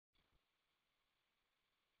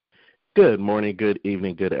Good morning, good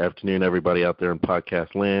evening, good afternoon, everybody out there in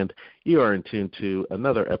podcast land. You are in tune to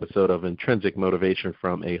another episode of Intrinsic Motivation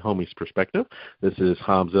from a Homie's Perspective. This is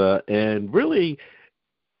Hamza, and really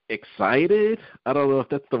excited. I don't know if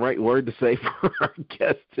that's the right word to say for our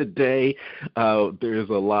guest today. There's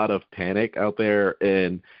a lot of panic out there,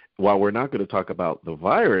 and while we're not going to talk about the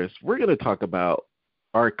virus, we're going to talk about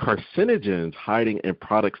are carcinogens hiding in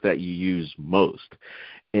products that you use most?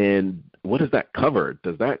 And what does that cover?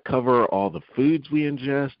 Does that cover all the foods we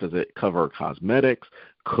ingest? Does it cover cosmetics,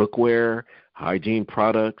 cookware, hygiene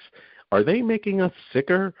products? Are they making us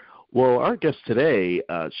sicker? Well, our guest today,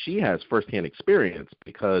 she has firsthand experience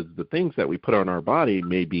because the things that we put on our body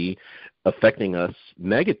may be affecting us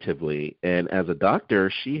negatively. And as a doctor,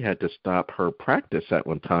 she had to stop her practice at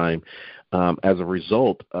one time as a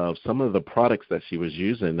result of some of the products that she was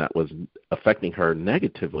using that was affecting her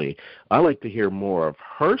negatively. I like to hear more of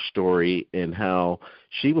her story and how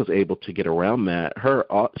she was able to get around that.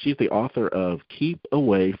 She's the author of Keep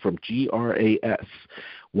Away from GRAS,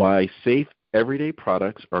 Why Safe Everyday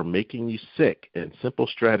Products Are Making You Sick, and Simple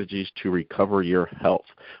Strategies to Recover Your Health.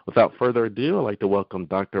 Without further ado, I'd like to welcome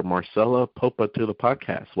Dr. Marcella Popa to the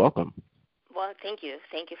podcast. Welcome. Well, thank you.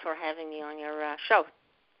 Thank you for having me on your show.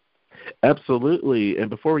 Absolutely. And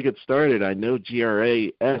before we get started, I know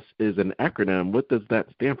GRAS is an acronym. What does that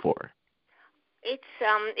stand for? It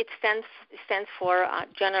stands for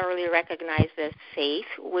generally recognized as SAFE,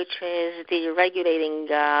 which is the regulating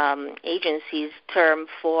agency's term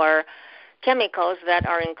for chemicals that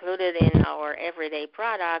are included in our everyday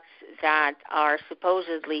products that are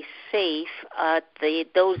supposedly safe at the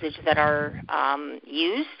dosage that are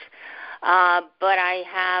used. But I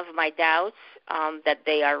have my doubts that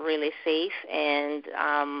they are really safe, and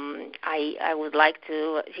I would like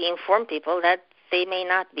to inform people that they may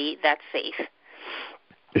not be that safe.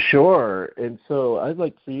 Sure. And so I'd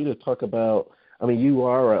like for you to talk about, you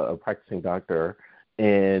are a practicing doctor,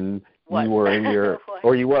 and What? you were in your,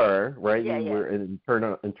 or you were, right? Yeah, you were in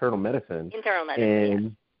internal medicine. Internal medicine,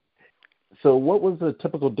 and so what was a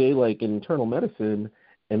typical day like in internal medicine,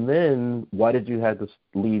 and then why did you have to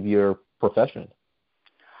leave your profession?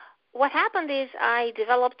 What happened is I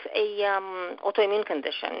developed a autoimmune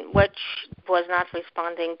condition, which was not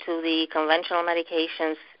responding to the conventional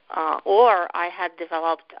medications, or I had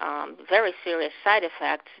developed very serious side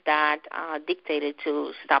effects that dictated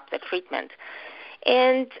to stop the treatment.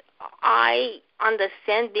 And I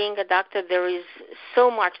understand, being a doctor, there is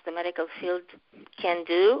so much the medical field can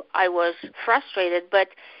do. I was frustrated, but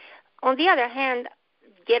on the other hand,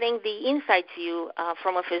 getting the inside view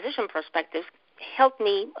from a physician perspective helped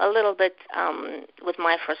me a little bit with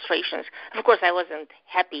my frustrations. Of course, I wasn't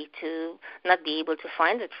happy to not be able to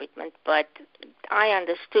find the treatment, but I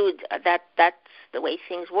understood that that's the way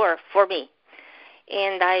things were for me.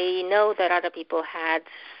 And I know that other people had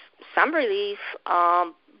some relief,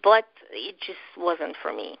 but it just wasn't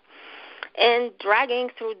for me. And dragging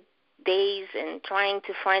through days and trying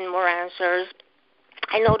to find more answers,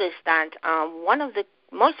 I noticed that one of the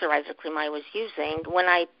moisturizer cream I was using, when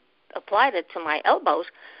I applied it to my elbows,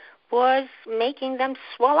 was making them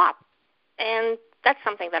swell up. And that's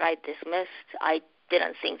something that I dismissed. I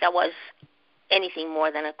didn't think that was anything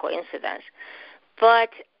more than a coincidence. But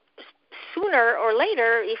sooner or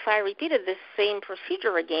later, if I repeated the same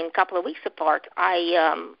procedure again, a couple of weeks apart,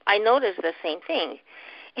 I noticed the same thing.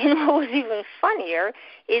 And what was even funnier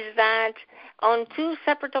is that on two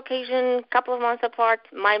separate occasions, a couple of months apart,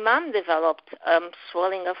 my mom developed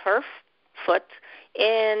swelling of her foot,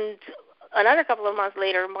 and another couple of months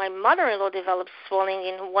later, my mother-in-law developed swelling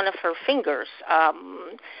in one of her fingers.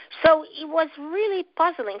 So it was really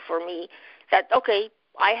puzzling for me that, okay,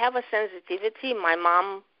 I have a sensitivity. My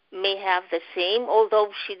mom may have the same, although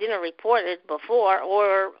she didn't report it before,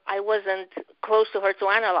 or I wasn't close to her to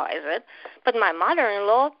analyze it. But my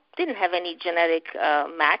mother-in-law didn't have any genetic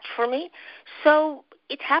match for me, so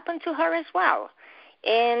it happened to her as well.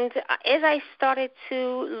 And as I started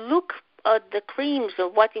to look at the creams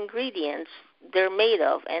of what ingredients they're made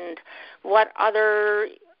of and what other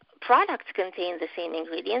products contain the same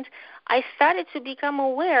ingredients, I started to become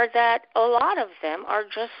aware that a lot of them are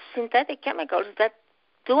just synthetic chemicals that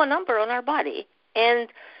do a number on our body. And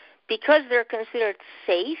because they're considered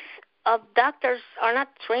safe, doctors are not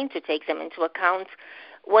trained to take them into account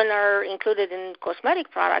when are included in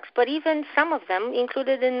cosmetic products, but even some of them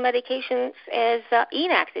included in medications as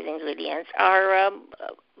inactive ingredients are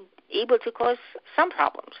able to cause some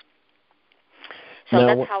problems. So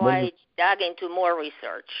now, that's how I dug into more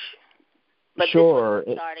research. But sure. This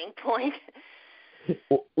was the starting point.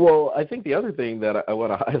 Well, I think the other thing that I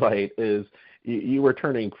want to highlight is you were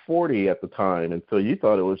turning 40 at the time, and so you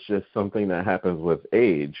thought it was just something that happens with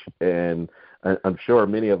age. And I'm sure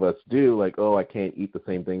many of us do, like, oh, I can't eat the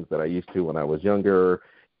same things that I used to when I was younger.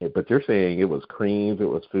 But you're saying it was creams, it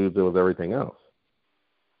was foods, it was everything else.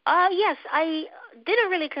 Yes, I didn't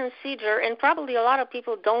really consider, and probably a lot of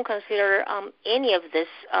people don't consider any of this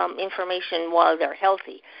information while they're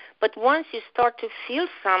healthy. But once you start to feel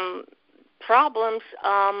some problems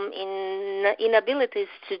in inabilities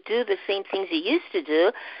to do the same things you used to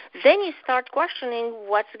do, then you start questioning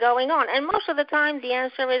what's going on. And most of the time the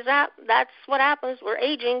answer is that's what happens, we're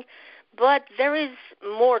aging, but there is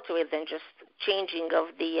more to it than just changing of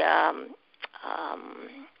the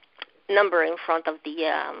number in front of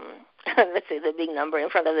the let's say the big number in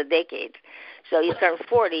front of the decade. So you turn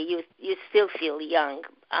 40, you still feel young.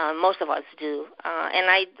 Most of us do, and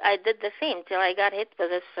I did the same till I got hit with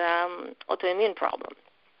this autoimmune problem.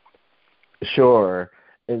 Sure.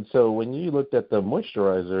 And so when you looked at the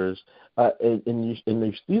moisturizers, and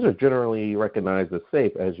these are generally recognized as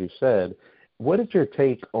safe, as you said. What is your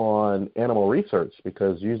take on animal research?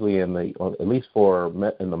 Because usually, at least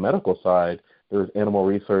in the medical side, there's animal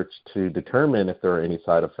research to determine if there are any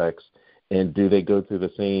side effects, and do they go through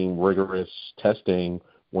the same rigorous testing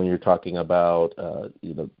when you're talking about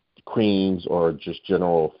creams or just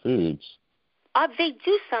general foods? They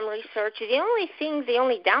do some research. The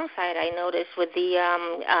only downside I noticed with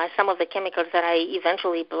the some of the chemicals that I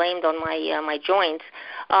eventually blamed on my joints,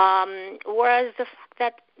 was the fact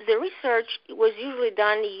that the research was usually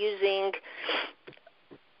done using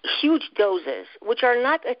huge doses, which are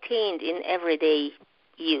not attained in everyday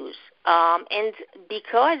use. And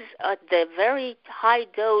because at the very high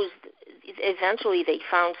dose, eventually they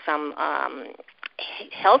found some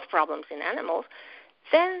health problems in animals,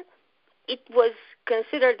 then it was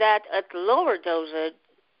considered that at lower doses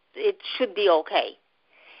it should be okay.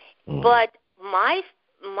 But my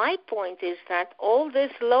point is that all these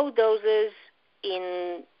low doses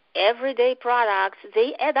in everyday products,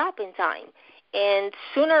 they add up in time. And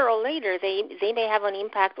sooner or later, they may have an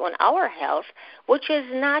impact on our health, which is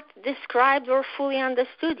not described or fully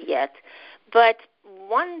understood yet. But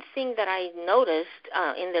one thing that I noticed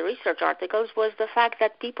in the research articles was the fact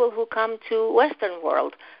that people who come to Western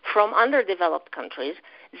world from underdeveloped countries,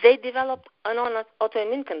 they develop an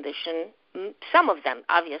autoimmune condition. Some of them,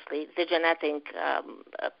 obviously, the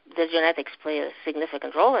genetics play a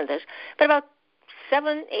significant role in this, but about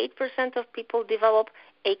 7-8% of people develop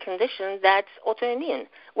a condition that's autoimmune,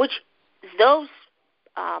 which those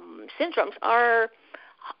syndromes are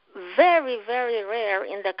very, very rare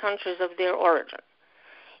in the countries of their origin.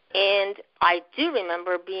 And I do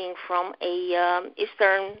remember being from a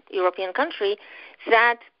Eastern European country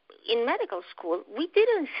that in medical school we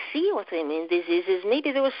didn't see autoimmune diseases.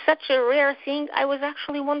 Maybe there was such a rare thing, I was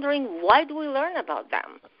actually wondering, why do we learn about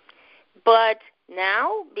them? But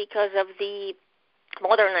now, because of the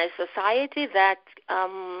modernized society that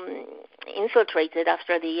infiltrated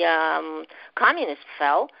after the communists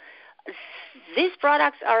fell, these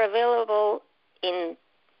products are available in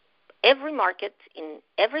every market, in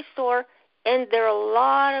every store, and there are a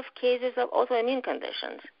lot of cases of autoimmune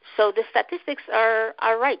conditions. So the statistics are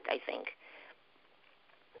right, I think.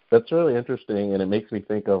 That's really interesting, and it makes me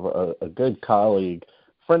think of a good colleague,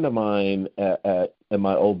 friend of mine at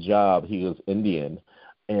my old job. He was Indian,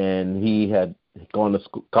 and he had gone to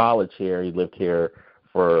college here. He lived here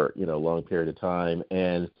for a long period of time,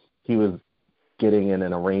 and he was getting in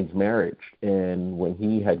an arranged marriage. And when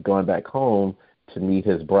he had gone back home to meet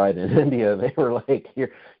his bride in India, they were like,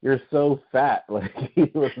 "You're so fat." Like, he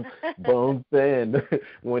was bone thin.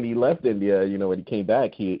 When he left India, when he came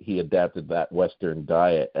back, he adapted that Western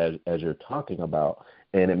diet as you're talking about.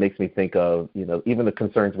 And it makes me think of even the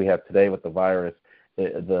concerns we have today with the virus.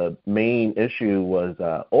 The main issue was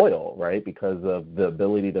oil, right? Because of the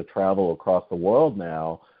ability to travel across the world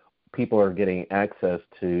now, people are getting access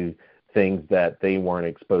to things that they weren't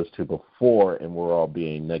exposed to before, and we're all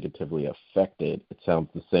being negatively affected. It sounds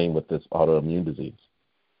the same with this autoimmune disease.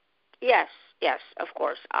 Yes, of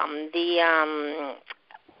course. The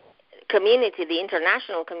community, the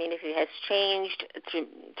international community, has changed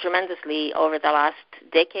tremendously over the last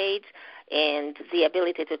decades, and the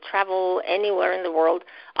ability to travel anywhere in the world,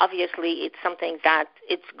 obviously it's something that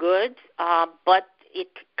it's good, but it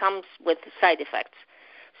comes with side effects.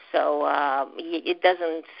 So it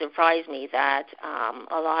doesn't surprise me that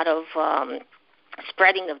a lot of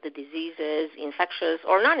spreading of the diseases, infectious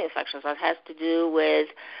or non-infectious, that has to do with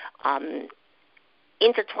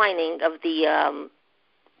intertwining of the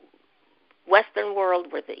Western world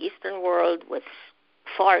with the Eastern world, with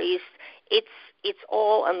Far East. It's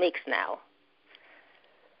all a mix now.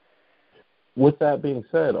 with that being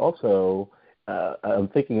said, also, I'm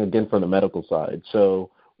thinking again from the medical side. So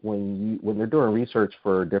when you're doing research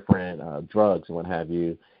for different drugs and what have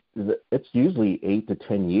you, it's usually 8 to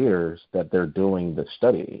 10 years that they're doing the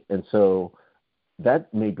study, and so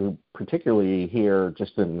that may be particularly here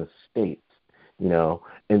just in the States, you know.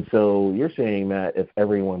 And so you're saying that if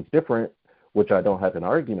everyone's different, which I don't have an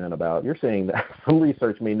argument about, you're saying that some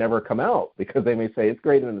research may never come out because they may say it's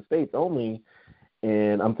great in the States only.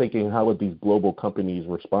 And I'm thinking, how would these global companies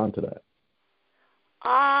respond to that?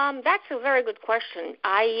 That's a very good question.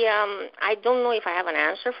 I don't know if I have an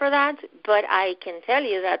answer for that, but I can tell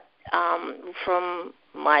you that from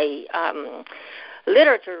my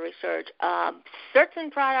literature research,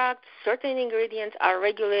 certain products, certain ingredients are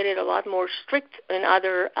regulated a lot more strict in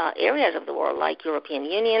other areas of the world, like European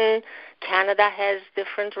Union. Canada has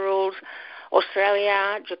different rules.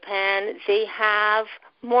 Australia, Japan, they have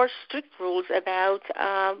more strict rules about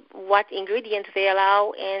what ingredients they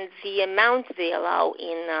allow and the amount they allow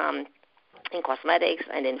in cosmetics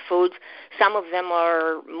and in foods. Some of them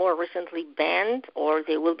are more recently banned, or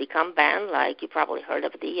they will become banned, like you probably heard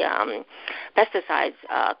of the pesticides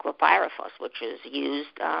chlorpyrifos, which is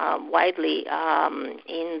used widely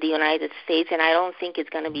in the United States, and I don't think it's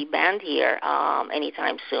going to be banned here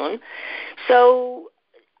anytime soon. So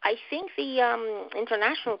I think the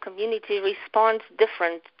international community responds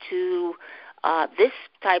different to this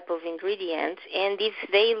type of ingredient, and if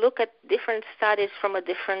they look at different studies from a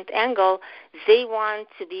different angle, they want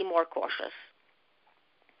to be more cautious.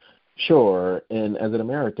 Sure. And as an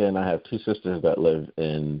American, I have two sisters that live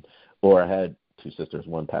in, or I had two sisters,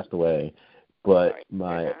 one passed away, but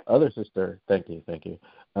my other sister, thank you,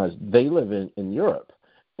 they live in Europe.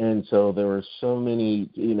 And so there were so many,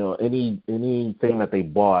 you know, anything that they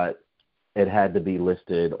bought, it had to be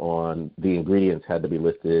listed on, the ingredients had to be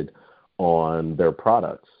listed on their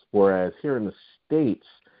products. Whereas here in the States,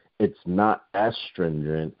 it's not as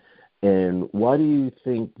stringent. And why do you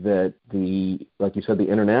think that like you said, the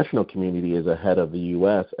international community is ahead of the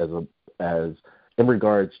U.S. as in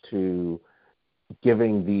regards to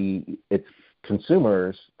giving its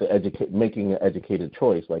consumers making an educated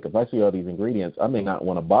choice? Like if I see all these ingredients, I may not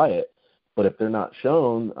want to buy it, but if they're not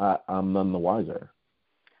shown, I'm none the wiser.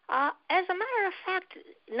 As a matter of fact,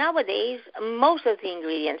 nowadays most of the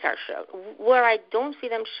ingredients are shown. Where I don't see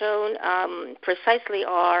them shown precisely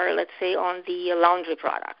are, let's say, on the laundry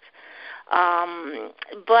products,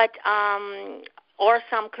 or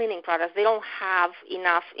some cleaning products. They don't have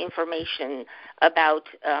enough information about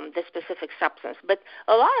the specific substance. But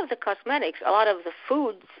a lot of the cosmetics, a lot of the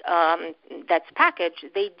foods that's packaged,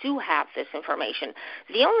 they do have this information.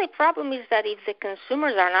 The only problem is that if the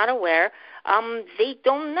consumers are not aware, they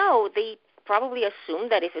don't know. They probably assume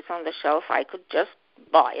that if it's on the shelf, I could just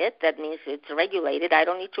buy it. That means it's regulated. I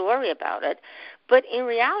don't need to worry about it. But in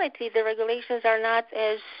reality, the regulations are not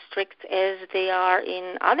as strict as they are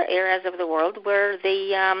in other areas of the world, where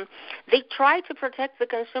they try to protect the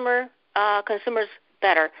consumers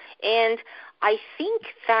better. And I think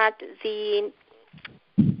that the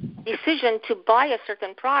decision to buy a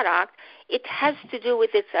certain product, it has to do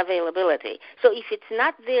with its availability. So if it's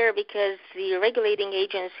not there because the regulating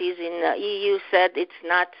agencies in the EU said it's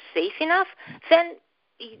not safe enough, then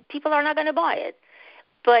people are not going to buy it.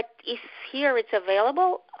 But if here it's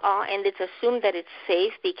available and it's assumed that it's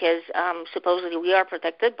safe because supposedly we are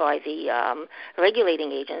protected by the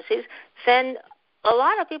regulating agencies, then a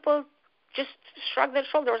lot of people just shrug their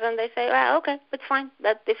shoulders and they say, well, okay, it's fine.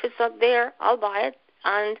 That if it's not there, I'll buy it.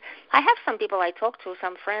 And I have some people I talk to,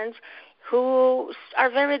 some friends, who are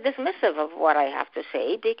very dismissive of what I have to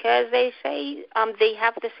say because they say they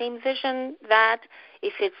have the same vision that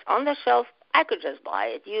if it's on the shelf, I could just buy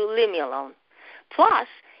it. You leave me alone. Plus,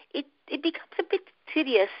 it becomes a bit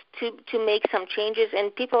tedious to make some changes,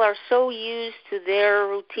 and people are so used to their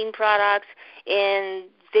routine products, and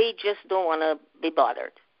they just don't want to be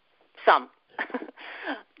bothered. Some.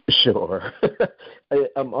 Sure.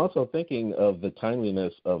 I'm also thinking of the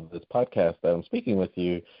timeliness of this podcast that I'm speaking with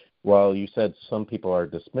you. While you said some people are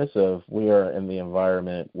dismissive, we are in the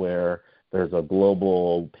environment where there's a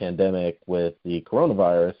global pandemic with the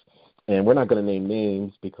coronavirus, and we're not going to name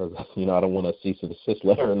names because, you know, I don't want a cease and desist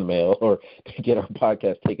letter in the mail or to get our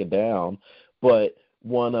podcast taken down. But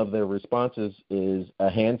one of the responses is a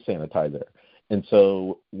hand sanitizer. And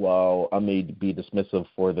so while I may be dismissive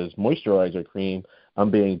for this moisturizer cream, I'm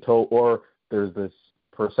being told, or there's this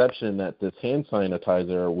perception that this hand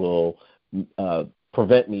sanitizer will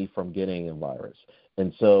prevent me from getting a virus.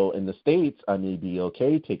 And so in the States, I may be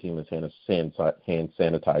okay taking this hand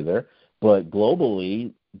sanitizer, but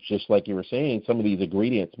globally, just like you were saying, some of these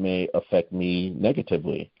ingredients may affect me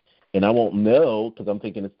negatively. and I won't know because I'm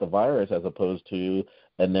thinking it's the virus as opposed to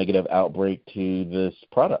a negative outbreak to this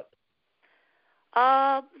product.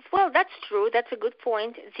 Well, that's true. That's a good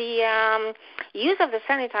point. The use of the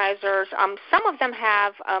sanitizers, some of them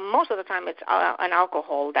have, most of the time it's an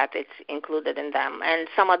alcohol that it's included in them, and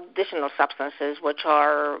some additional substances which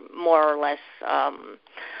are more or less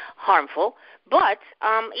harmful. But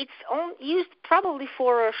it's used probably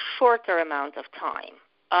for a shorter amount of time.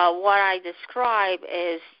 What I describe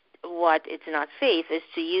is what it's not safe is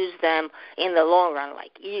to use them in the long run,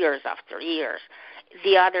 like years after years.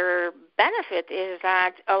 The other benefit is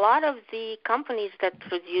that a lot of the companies that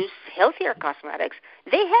produce healthier cosmetics,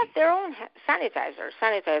 they have their own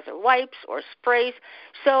sanitizer wipes or sprays.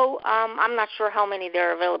 So I'm not sure how many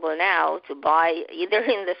they're available now to buy either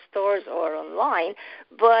in the stores or online,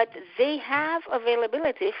 but they have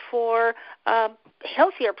availability for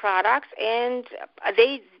healthier products, and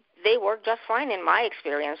they work just fine in my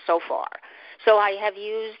experience so far. So I have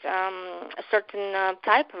used a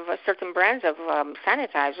certain brands of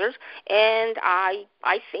sanitizers, and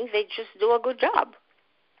I think they just do a good job.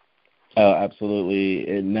 Oh, absolutely.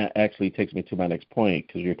 And that actually takes me to my next point,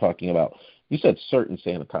 because you're talking about, you said certain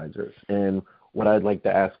sanitizers. And what I'd like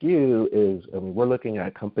to ask you is, we're looking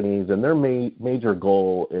at companies, and their major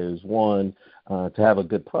goal is, one, to have a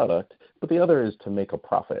good product, but the other is to make a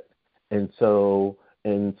profit. And so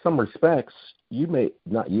in some respects,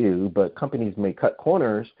 but companies may cut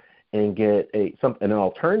corners and get an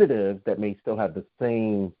alternative that may still have the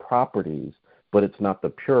same properties, but it's not the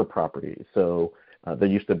pure properties. So there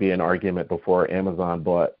used to be an argument before Amazon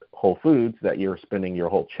bought Whole Foods that you're spending your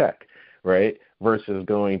whole check, right, versus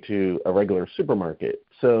going to a regular supermarket.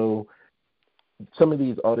 So some of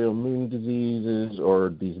these autoimmune diseases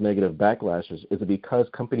or these negative backlashes, is it because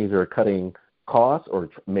companies are cutting costs or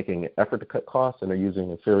making an effort to cut costs and are using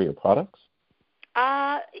inferior products?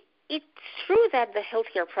 It's true that the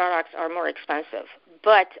healthier products are more expensive,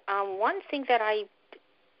 but one thing that I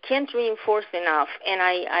can't reinforce enough, and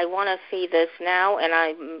I want to say this now, and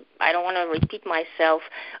I don't want to repeat myself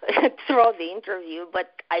throughout the interview,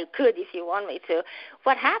 but I could if you want me to.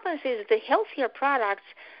 What happens is the healthier products,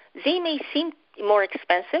 they may seem more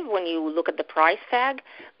expensive when you look at the price tag,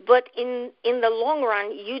 but in the long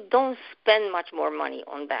run, you don't spend much more money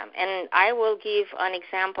on them. And I will give an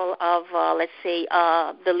example of, let's say,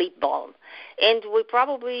 the lip balm. And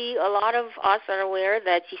a lot of us are aware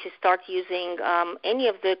that if you start using any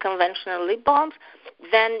of the conventional lip balms,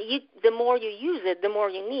 then the more you use it, the more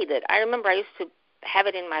you need it. I remember I used to have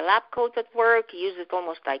it in my lab coat at work, use it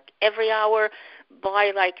almost like every hour,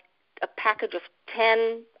 buy like a package of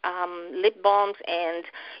 10 lip balms and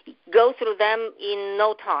go through them in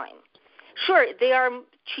no time. Sure, they are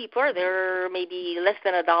cheaper. They're maybe less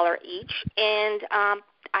than $1 each. And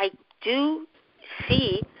I do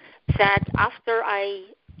see that after I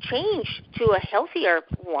change to a healthier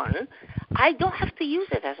one, I don't have to use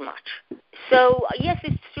it as much. So, yes,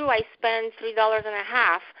 it's true, I spend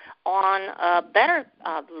 $3.50 on a better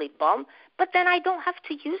lip balm, but then I don't have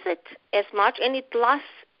to use it as much, and it lasts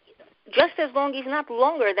just as long, if not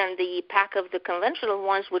longer, than the pack of the conventional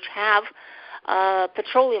ones, which have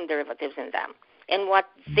petroleum derivatives in them. And what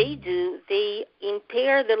they do, they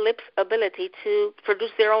impair the lip's ability to produce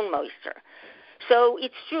their own moisture. So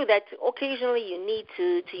it's true that occasionally you need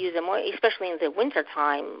to use especially in the winter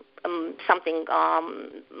time, something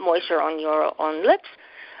moisture on your lips.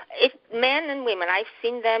 Men and women, I've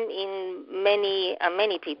seen them in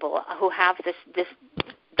many people who have this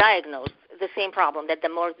diagnosed the same problem, that the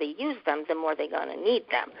more they use them, the more they're going to need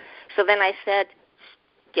them. So then I said,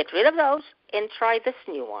 get rid of those and try this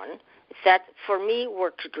new one that for me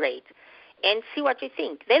works great, and see what you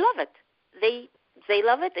think. They love it. They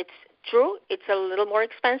love it. It's true. It's a little more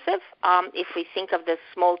expensive if we think of the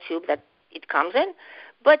small tube that it comes in,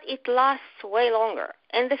 but it lasts way longer.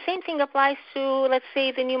 And the same thing applies to, let's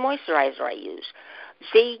say, the new moisturizer I use.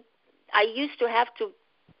 I used to have to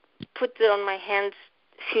put it on my hands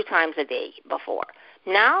a few times a day before.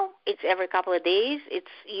 Now it's every couple of days.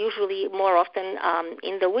 It's usually more often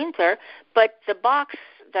in the winter, but the box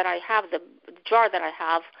that I have, the jar that I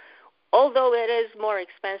have, although it is more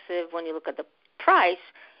expensive when you look at the price,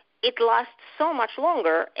 it lasts so much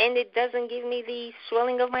longer, and it doesn't give me the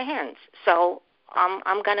swelling of my hands. So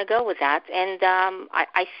I'm going to go with that, and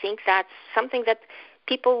I think that's something that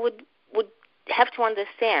people would have to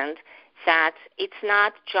understand, that it's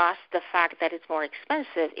not just the fact that it's more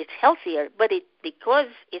expensive, it's healthier, but because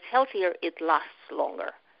it's healthier, it lasts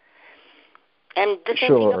longer. And the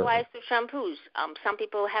same thing applies to shampoos. Some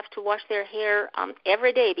people have to wash their hair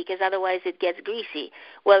every day because otherwise it gets greasy.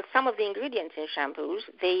 Well, some of the ingredients in shampoos,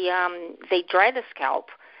 they dry the scalp.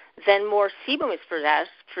 then more sebum is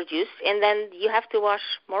produced, and then you have to wash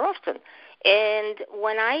more often. And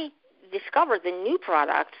when I discovered the new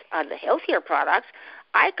products, the healthier products,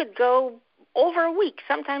 I could go over a week,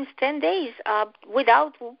 sometimes 10 days,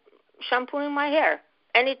 without shampooing my hair.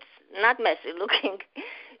 And it's not messy looking.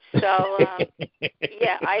 So,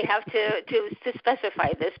 yeah, I have to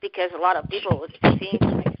specify this because a lot of people would think,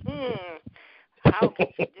 like, how can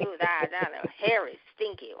you do that? Hair is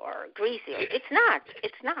stinky or greasy. It's not.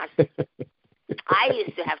 It's not. I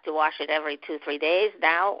used to have to wash it every 2-3 days.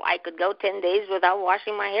 Now I could go 10 days without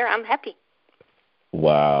washing my hair. I'm happy.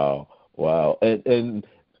 Wow. And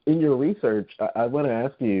in your research, I want to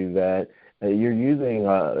ask you that you're using,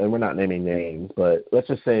 and we're not naming names, but let's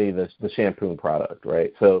just say the shampoo product,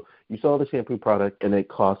 right? So you saw the shampoo product and it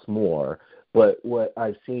costs more. But what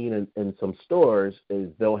I've seen in some stores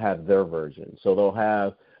is they'll have their version. So they'll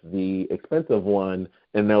have the expensive one,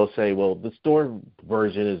 and they'll say, well, the store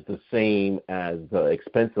version is the same as the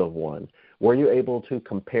expensive one. Were you able to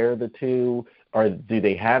compare the two, or do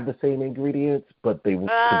they have the same ingredients, but they produce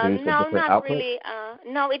a different output? No, not really.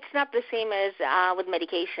 No, it's not the same as with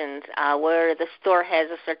medications, where the store has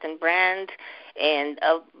a certain brand and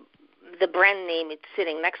the brand name it's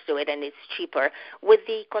sitting next to it and it's cheaper. With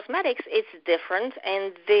the cosmetics, it's different,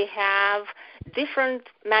 and they have different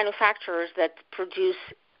manufacturers that produce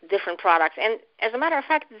different products. And as a matter of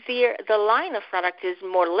fact, the line of product is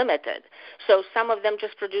more limited. So some of them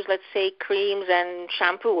just produce, let's say, creams and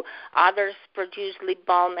shampoo. Others produce lip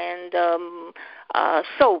balm and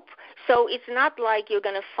soap. So it's not like you're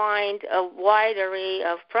going to find a wide array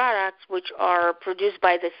of products which are produced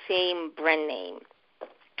by the same brand name.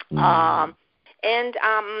 And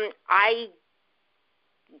I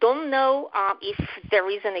don't know if there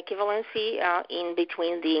is an equivalency in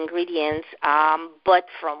between the ingredients, but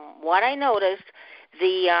from what I noticed,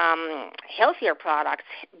 the healthier products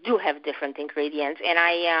do have different ingredients, and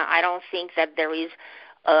I don't think that there is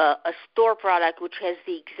a store product which has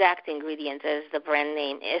the exact ingredients as the brand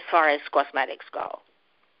name as far as cosmetics go.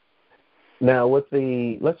 Now, with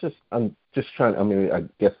the, I'm just trying, I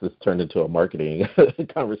guess this turned into a marketing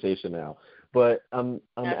conversation now, but I'm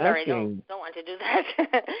asking. Don't want to do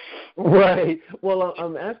that. Right. Well,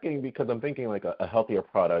 I'm asking because I'm thinking like a healthier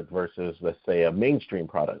product versus, let's say, a mainstream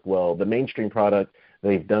product. Well, the mainstream product,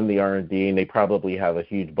 they've done the R&D, and they probably have a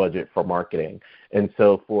huge budget for marketing. And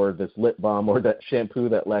so for this lip balm or that shampoo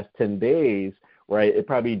that lasts 10 days, right, it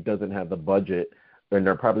probably doesn't have the budget, and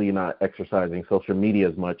they're probably not exercising social media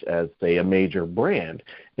as much as, say, a major brand.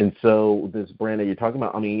 And so this brand that you're talking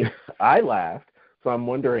about, I laughed. So I'm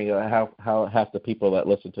wondering how half the people that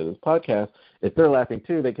listen to this podcast, if they're laughing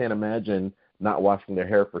too, they can't imagine not washing their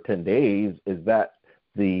hair for 10 days. Is that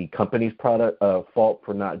the company's fault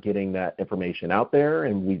for not getting that information out there?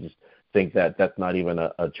 And we just think that that's not even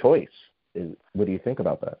a choice. What do you think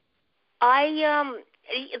about that?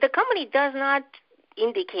 The company does not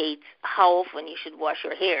indicate how often you should wash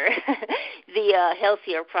your hair. The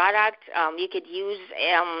healthier product you could use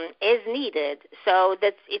as needed. So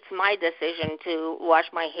it's my decision to wash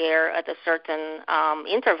my hair at a certain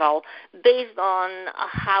interval based on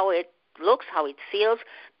how it looks, how it feels.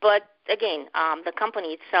 But again, the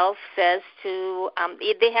company itself says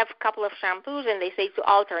they have a couple of shampoos, and they say to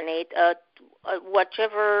alternate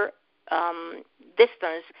whichever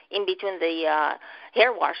distance in between the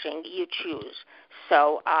hair washing you choose.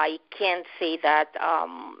 So I can't say that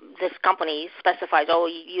this company specifies,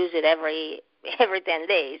 you use it every 10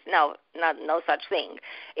 days. No such thing.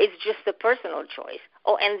 It's just a personal choice.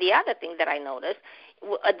 Oh, and the other thing that I noticed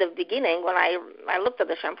at the beginning when I looked at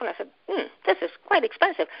the shampoo, and I said, this is quite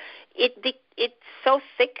expensive. It's so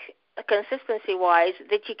thick consistency-wise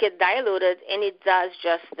that you can dilute it, and it does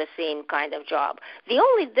just the same kind of job. The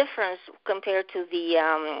only difference compared to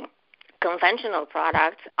the conventional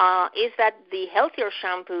products is that the healthier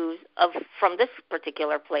shampoos from this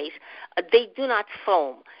particular place, they do not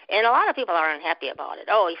foam. And a lot of people are unhappy about it.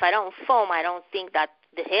 Oh, if I don't foam, I don't think that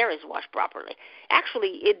the hair is washed properly.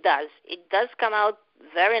 Actually, it does. It does come out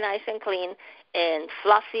very nice and clean and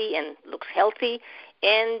fluffy and looks healthy,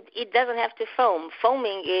 and it doesn't have to foam.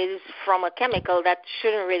 Foaming is from a chemical that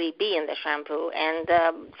shouldn't really be in the shampoo, and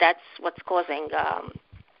that's what's causing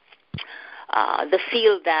the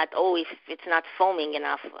feel that, if it's not foaming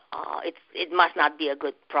enough, it must not be a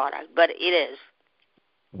good product, but it is.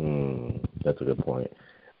 That's a good point.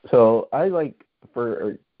 So I like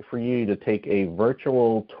for you to take a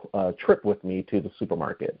virtual trip with me to the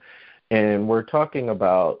supermarket, and we're talking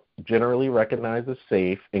about generally recognized as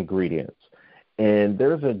safe ingredients. And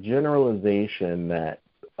there's a generalization that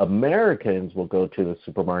Americans will go to the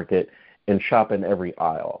supermarket and shop in every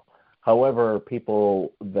aisle. However,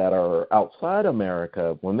 people that are outside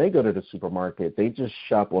America, when they go to the supermarket, they just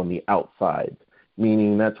shop on the outside,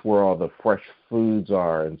 meaning that's where all the fresh foods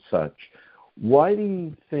are and such. Why do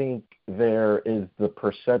you think there is the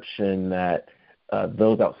perception that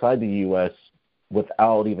those outside the U.S.,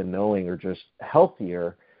 without even knowing, are just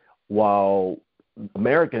healthier, while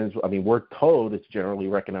Americans, I mean, we're told it's generally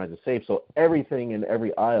recognized as safe, so everything in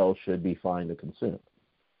every aisle should be fine to consume?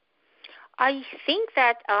 I think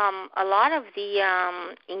that a lot of the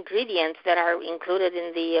ingredients that are included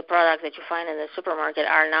in the products that you find in the supermarket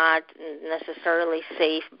are not necessarily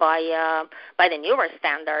safe by the newer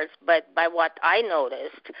standards, but by what I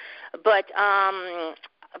noticed. But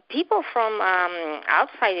people from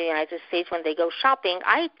outside the United States, when they go shopping,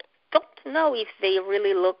 I don't know if they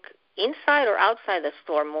really look inside or outside the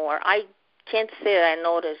store more. I can't say that I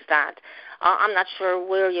noticed that. I'm not sure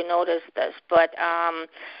where you noticed this, but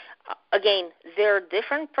again, there are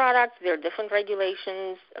different products, there are different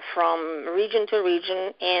regulations from region to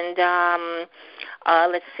region, and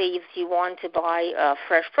let's say if you want to buy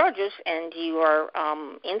fresh produce and you are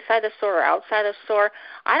inside the store or outside the store,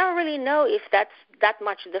 I don't really know if that's that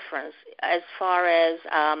much difference as far as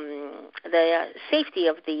the safety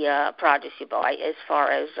of the produce you buy, as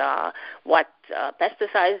far as what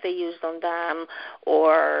pesticides they used on them,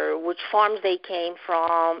 or which farms they came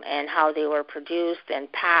from, and how they were produced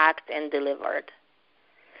and packed and delivered.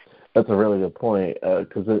 That's a really good point,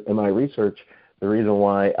 because in my research, the reason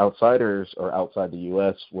why outsiders or outside the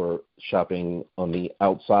U.S. were shopping on the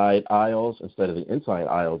outside aisles instead of the inside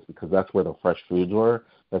aisles, because that's where the fresh foods were.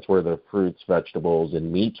 That's where the fruits, vegetables, and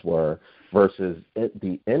meats were, versus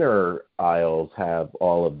the inner aisles have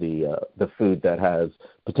all of the food that has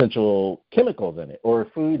potential chemicals in it, or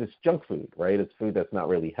food is junk food, right? It's food that's not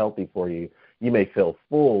really healthy for you. You may feel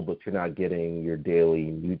full, but you're not getting your daily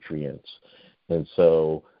nutrients. And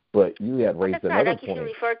so, but you had raised another point. You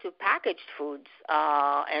refer to packaged foods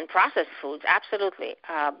and processed foods. Absolutely,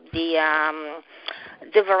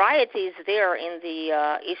 the variety is there in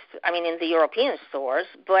the European stores,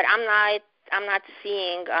 but I'm not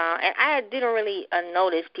seeing, and I didn't really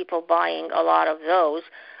notice people buying a lot of those.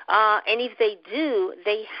 And if they do,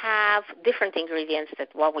 they have different ingredients than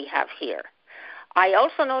what we have here. I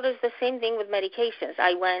also noticed the same thing with medications.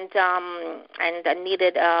 I went and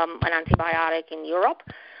needed an antibiotic in Europe.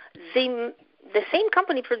 The same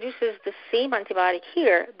company produces the same antibiotic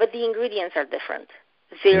here, but the ingredients are different.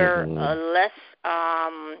 They're less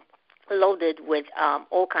loaded with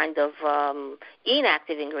all kinds of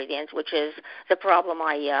inactive ingredients, which is the problem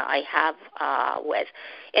I have with.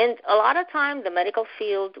 And a lot of times the medical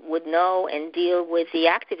field would know and deal with the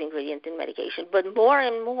active ingredient in medication, but more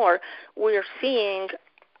and more we're seeing,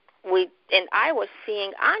 and I was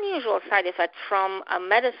seeing unusual side effects from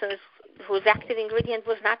medicines whose active ingredient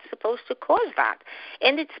was not supposed to cause that.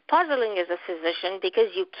 And it's puzzling as a physician because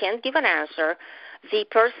you can't give an answer. The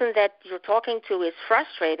person that you're talking to is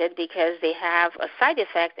frustrated because they have a side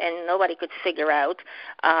effect and nobody could figure out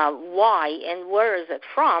why and where is it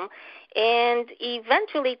from. And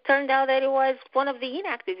eventually it turned out that it was one of the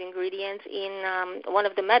inactive ingredients in one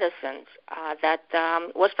of the medicines that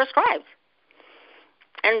was prescribed.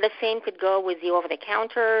 And the same could go with the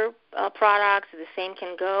over-the-counter products. The same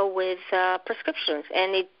can go with prescriptions.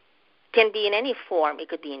 And it can be in any form. It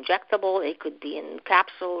could be injectable. It could be in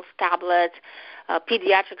capsules, tablets,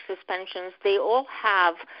 pediatric suspensions. They all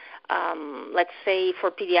have, let's say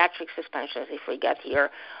for pediatric suspensions, if we get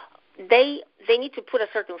here, they need to put a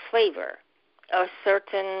certain flavor, a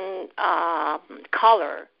certain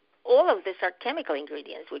color. All of these are chemical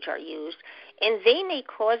ingredients which are used, and they may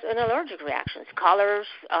cause an allergic reactions. Colors,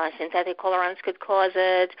 synthetic colorants could cause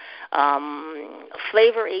it.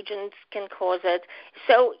 Flavor agents can cause it.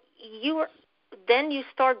 So then you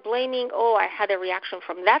start blaming, I had a reaction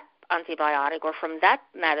from that antibiotic or from that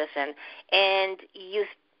medicine, and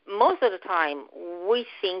most of the time we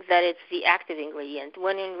think that it's the active ingredient,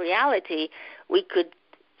 when in reality we could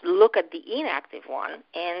look at the inactive one.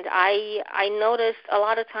 And I noticed a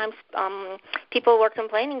lot of times people were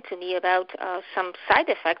complaining to me about some side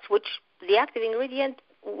effects which the active ingredient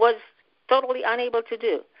was totally unable to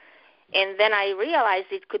do. And then I realized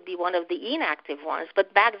it could be one of the inactive ones.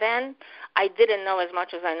 But back then, I didn't know as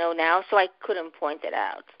much as I know now, so I couldn't point it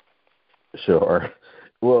out. Sure.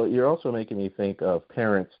 Well, you're also making me think of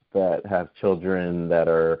parents that have children that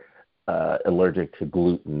are allergic to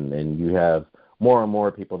gluten, and you have more and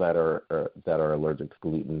more people that are allergic to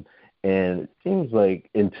gluten. And it seems like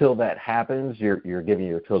until that happens, you're giving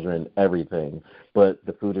your children everything, but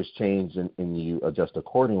the food has changed and you adjust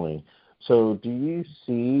accordingly. So do you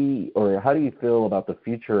see, or how do you feel about the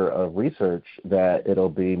future of research that it'll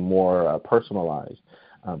be more personalized?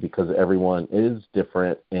 Because everyone is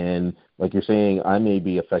different, and like you're saying, I may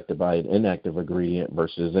be affected by an inactive ingredient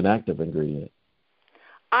versus an active ingredient.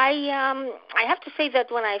 I have to say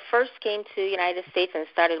that when I first came to the United States and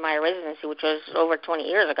started my residency, which was over 20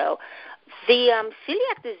 years ago, the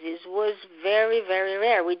celiac disease was very, very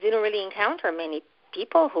rare. We didn't really encounter many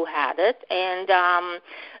people who had it, and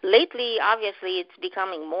lately, obviously, it's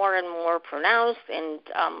becoming more and more pronounced, and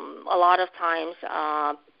a lot of times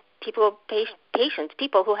patients,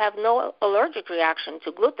 people who have no allergic reaction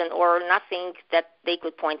to gluten or nothing that they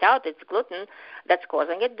could point out it's gluten that's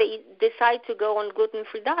causing it, they decide to go on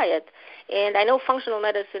gluten-free diet. And I know functional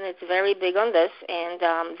medicine is very big on this, and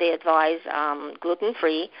they advise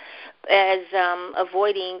gluten-free as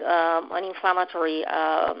avoiding an inflammatory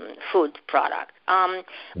food product.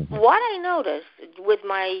 What I noticed with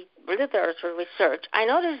my literature research, I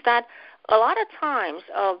noticed that a lot of times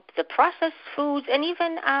the processed foods and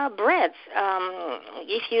even breads,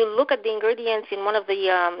 if you look at the ingredients in one of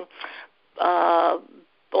the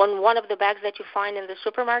on one of the bags that you find in the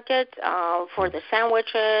supermarket for the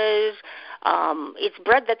sandwiches, it's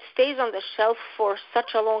bread that stays on the shelf for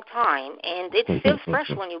such a long time, and it's still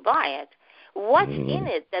fresh when you buy it. What's in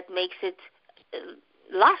it that makes it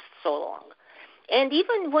last so long? And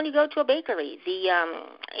even when you go to a bakery,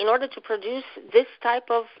 in order to produce this type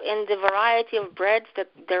of and the variety of breads that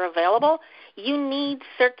they're available, you need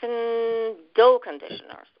certain dough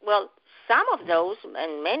conditioners. Well, some of those,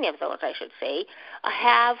 and many of those, I should say,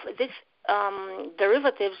 have this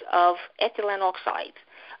derivatives of ethylene oxide.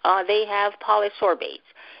 They have polysorbate.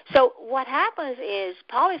 So what happens is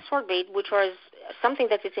polysorbate, which was something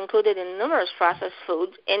that is included in numerous processed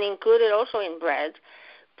foods and included also in bread,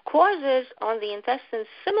 causes on the intestine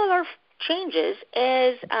similar changes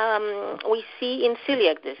as we see in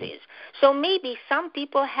celiac disease. So maybe some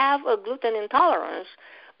people have a gluten intolerance,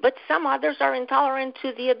 but some others are intolerant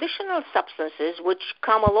to the additional substances which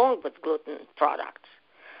come along with gluten products.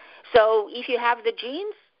 So if you have the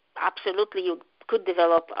genes, absolutely you could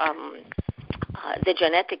develop the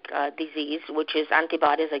genetic disease, which is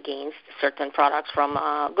antibodies against certain products from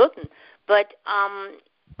gluten. But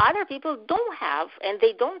other people don't have, and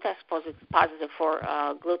they don't test positive for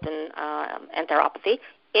gluten enteropathy,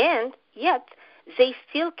 and yet they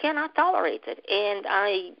still cannot tolerate it. And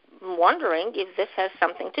I'm wondering if this has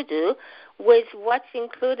something to do with what's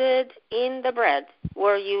included in the bread.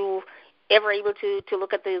 Were you ever able to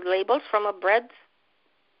look at the labels from a bread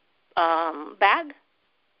bag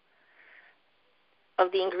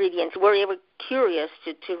of the ingredients? Were you ever curious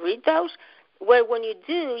to read those? Well, when you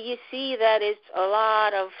do, you see that it's a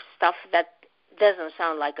lot of stuff that doesn't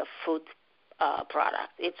sound like a food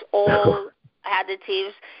product. It's all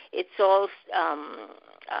additives. It's all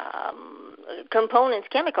components,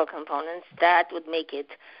 chemical components that would make it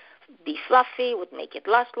be fluffy, would make it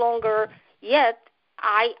last longer. Yet,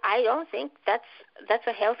 I don't think that's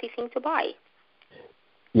a healthy thing to buy.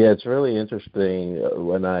 Yeah, it's really interesting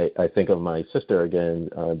when I think of my sister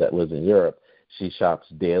again that lives in Europe. She shops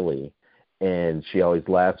daily. And she always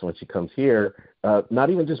laughs when she comes here, not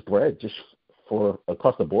even just bread, just for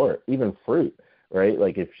across the board, even fruit, right?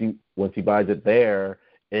 Like when she buys it there,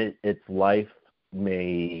 its life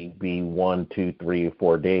may be 1, 2, 3,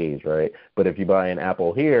 4 days, right? But if you buy an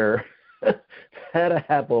apple here, that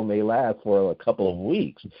apple may last for a couple of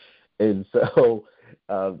weeks. And so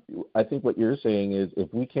I think what you're saying is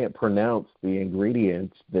if we can't pronounce the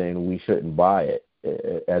ingredients, then we shouldn't buy it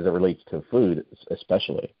as it relates to food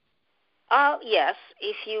especially. Yes,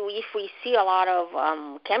 if we see a lot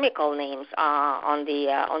of chemical names on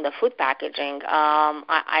the food packaging,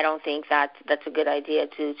 I don't think that's a good idea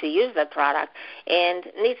to use that product. And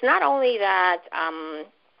it's not only that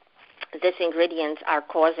these ingredients are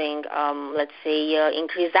causing, let's say,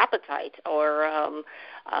 increased appetite, or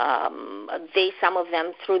some of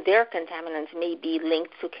them through their contaminants may be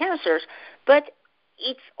linked to cancers, but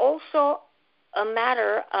it's also a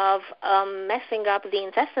matter of messing up the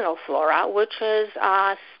intestinal flora, which is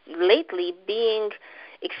lately being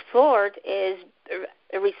explored as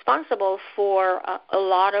responsible for a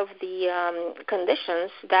lot of the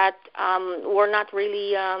conditions that were not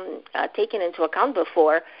really taken into account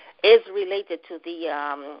before, is related to the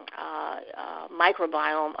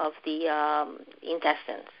microbiome of the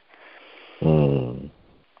intestines.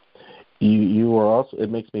 You were also, it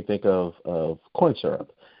makes me think of corn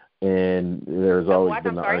syrup. And there's always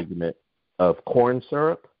been the argument of corn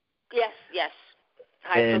syrup. Yes.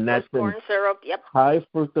 High fructose corn syrup, yep. High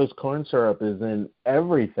fructose corn syrup is in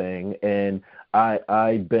everything, and I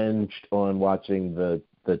binged on watching the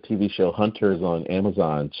the TV show Hunters on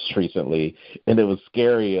Amazon just recently, and it was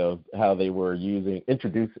scary of how they were this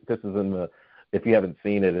is in the, if you haven't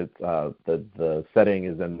seen it, it's the setting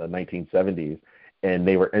is in the 1970s, and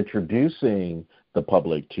they were introducing the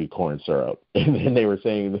public to corn syrup, and then they were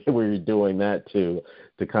saying they were doing that to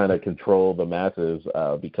kind of control the masses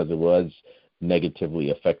because it was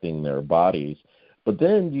negatively affecting their bodies. But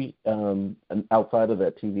then outside of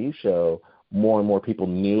that TV show, more and more people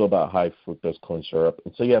knew about high fructose corn syrup.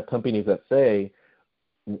 And so you have companies that say,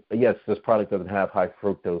 yes, this product doesn't have high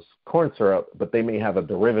fructose corn syrup, but they may have a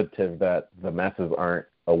derivative that the masses aren't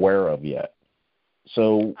aware of yet.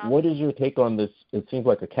 So what is your take on this? It seems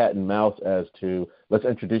like a cat and mouse as to, let's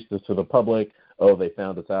introduce this to the public. Oh, they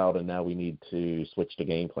found us out, and now we need to switch the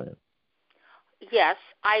game plan. Yes,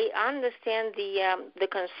 I understand the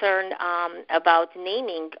concern about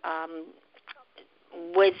naming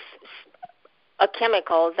with a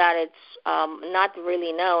chemical that it's not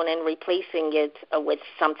really known and replacing it with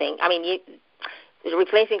something. I mean,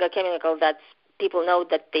 replacing a chemical that's people know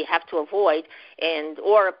that they have to avoid, and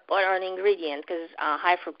or an ingredient, because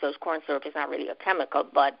high fructose corn syrup is not really a chemical,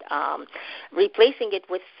 but replacing it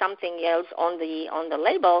with something else on the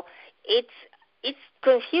label, it's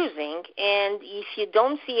confusing, and if you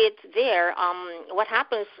don't see it there, what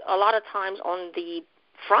happens a lot of times on the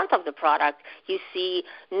front of the product, you see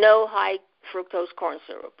no high fructose corn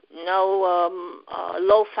syrup, no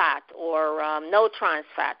low fat, or no trans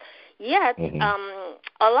fat. Yet,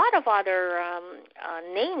 a lot of other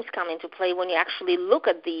names come into play when you actually look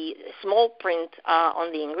at the small print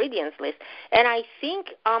on the ingredients list. And I think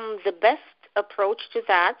the best approach to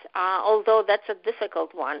that, although that's a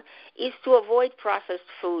difficult one, is to avoid processed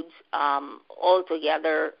foods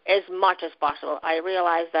altogether as much as possible. I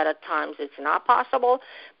realize that at times it's not possible,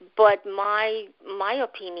 but my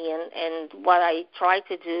opinion and what I try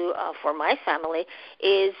to do for my family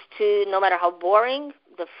is to, no matter how boring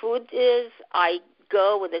the food is, I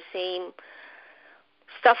go with the same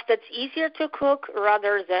stuff that's easier to cook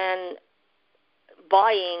rather than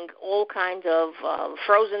buying all kinds of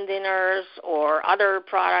frozen dinners or other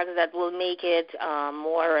products that will make it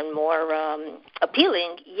more and more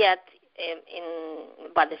appealing, yet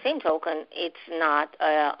by the same token, it's not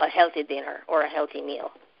a healthy dinner or a healthy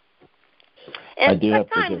meal. And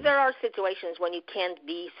at times there are situations when you can't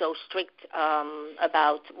be so strict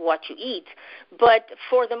about what you eat, but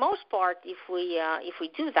for the most part, if we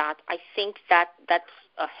do that, I think that's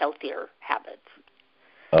a healthier habit.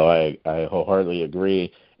 Oh, I wholeheartedly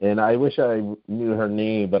agree. And I wish I knew her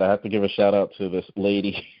name, but I have to give a shout out to this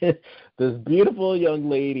lady, this beautiful young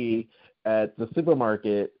lady at the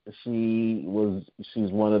supermarket. She's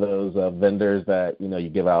one of those vendors that, you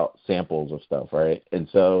give out samples of stuff, right? And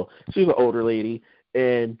so she's an older lady,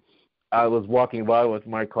 and I was walking by with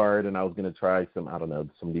my cart, and I was going to try some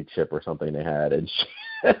new chip or something they had, and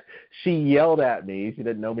she yelled at me. She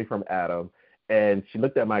didn't know me from Adam. And she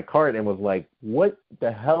looked at my cart and was like, "What the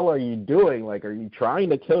hell are you doing? Like, are you trying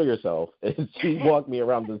to kill yourself?" And she walked me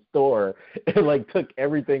around the store and, took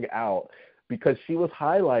everything out because she was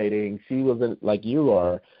highlighting, she wasn't like you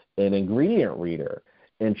are, an ingredient reader.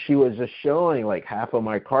 And she was just showing, half of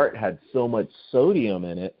my cart had so much sodium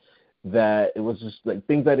in it that it was just,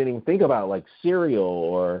 things I didn't even think about, like cereal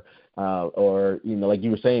or like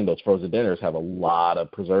you were saying, those frozen dinners have a lot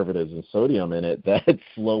of preservatives and sodium in it that's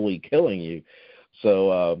slowly killing you.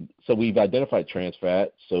 So we've identified trans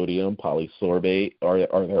fat, sodium, polysorbate.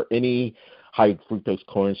 Are there any high fructose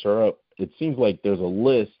corn syrup? It seems like there's a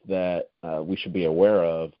list that we should be aware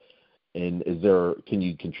of. And can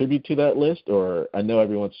you contribute to that list? Or I know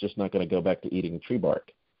everyone's just not going to go back to eating tree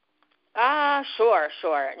bark. Sure.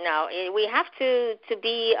 Now, we have to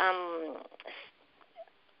be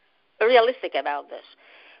realistic about this.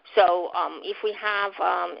 So if we have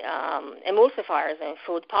emulsifiers in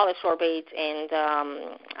food, polysorbates and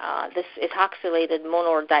this ethoxylated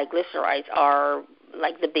mono diglycerides are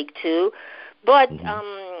like the big two, but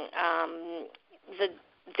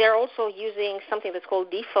they're also using something that's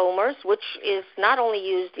called defoamers, which is not only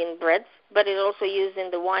used in breads, but it's also used in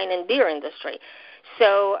the wine and beer industry.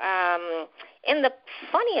 So, and the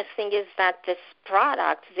funniest thing is that this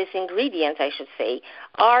product, these ingredients, I should say,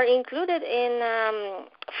 are included in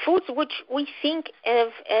foods which we think of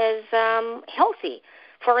as healthy.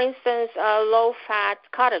 For instance, low-fat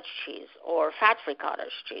cottage cheese or fat-free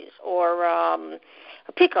cottage cheese or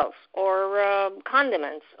pickles or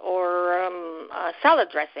condiments or salad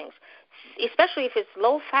dressings. Especially if it's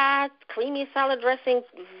low-fat, creamy salad dressing,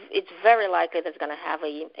 it's very likely that's going to have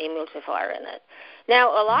a emulsifier in it.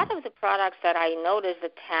 Now, a lot of the products that I noticed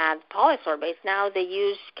that had polysorbates, now they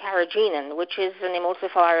use carrageenan, which is an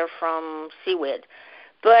emulsifier from seaweed.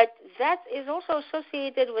 But that is also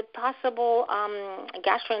associated with possible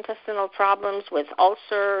gastrointestinal problems, with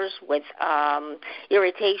ulcers, with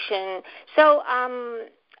irritation. So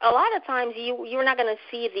a lot of times you're not going to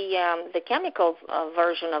see the chemical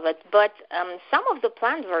version of it, but some of the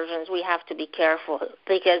plant versions we have to be careful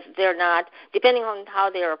because they're not, depending on how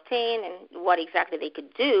they're obtained and what exactly they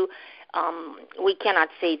could do, we cannot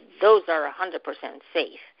say those are 100%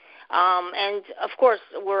 safe. And, of course,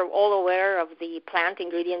 we're all aware of the plant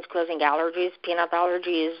ingredients causing allergies. Peanut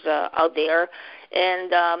allergy is out there. And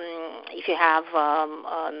if you have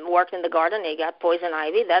worked in the garden, you got poison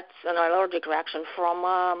ivy, that's an allergic reaction from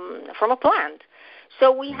a plant.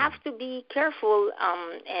 So we have to be careful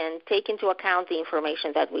and take into account the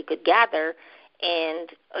information that we could gather. And,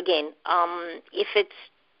 again, if it's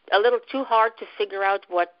a little too hard to figure out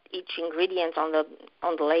what each ingredient on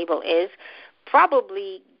the label is,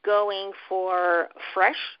 probably going for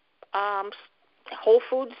fresh, whole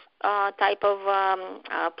foods type of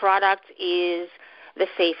product is the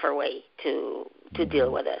safer way to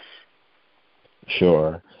deal with this.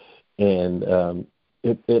 Sure. And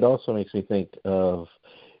it also makes me think of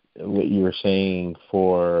what you were saying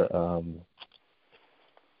for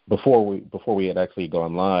before we had actually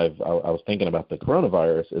gone live. I was thinking about the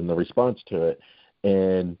coronavirus and the response to it.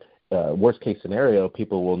 And worst case scenario,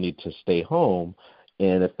 people will need to stay home.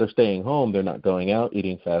 And if they're staying home, they're not going out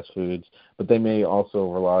eating fast foods, but they may also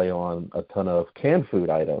rely on a ton of canned food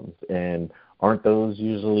items. And aren't those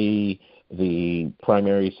usually the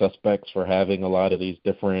primary suspects for having a lot of these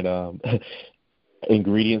different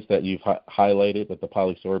ingredients that you've highlighted with the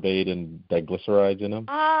polysorbate and diglycerides in them?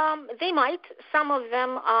 They might. Some of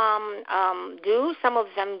them do, some of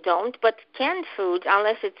them don't. But canned foods,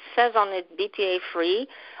 unless it says on it BPA-free,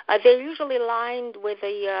 they're usually lined with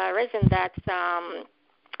a resin that's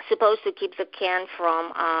supposed to keep the can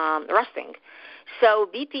from rusting. So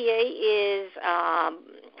BPA is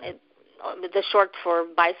the short for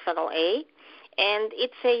bisphenol A. And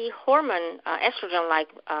it's a hormone, estrogen-like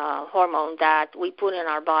hormone that we put in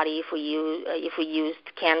our body if we used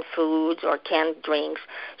canned foods or canned drinks.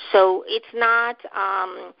 So it's not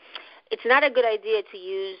a good idea to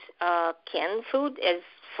use canned food. As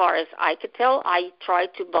far as I could tell, I try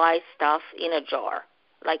to buy stuff in a jar.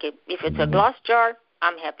 Like if it's a glass jar,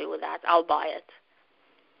 I'm happy with that. I'll buy it.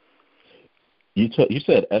 You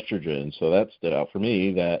said estrogen, so that stood out for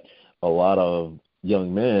me. That a lot of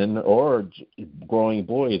young men or growing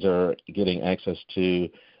boys are getting access to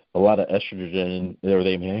a lot of estrogen, or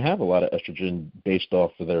they may have a lot of estrogen based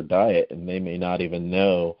off of their diet, and they may not even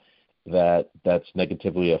know that that's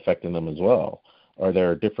negatively affecting them as well. Are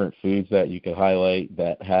there different foods that you could highlight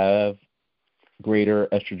that have greater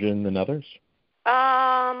estrogen than others?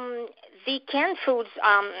 The canned foods,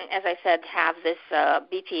 as I said, have this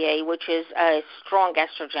BPA, which is a strong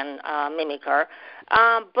estrogen mimicker.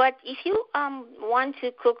 But if you want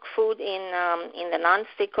to cook food in the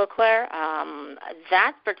non-stick cookware,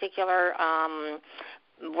 that particular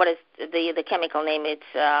what is the chemical name? It's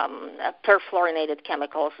perfluorinated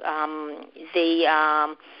chemicals.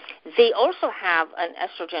 They also have an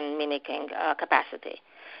estrogen mimicking capacity.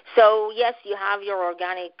 So yes, you have your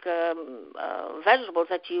organic vegetables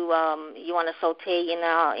that you want to saute in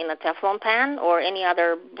a Teflon pan or any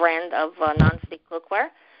other brand of non-stick cookware.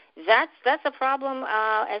 That's a problem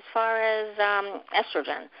as far as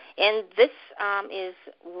estrogen, and this is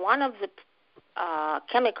one of the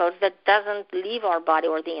chemicals that doesn't leave our body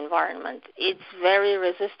or the environment. It's very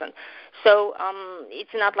resistant. So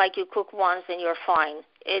it's not like you cook once and you're fine.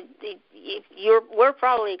 We're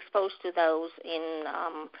probably exposed to those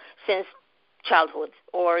since childhood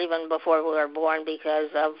or even before we were born because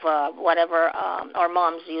of whatever our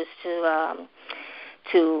moms used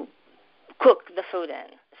to cook the food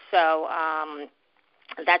in. So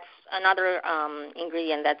that's another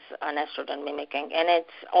ingredient that's an estrogen mimicking. And it's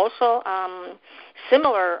also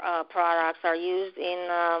similar products are used in,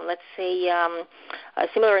 let's say,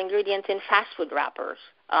 similar ingredients in fast food wrappers,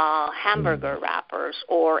 hamburger wrappers,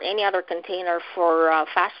 or any other container for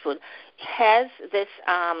fast food has this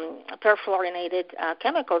perfluorinated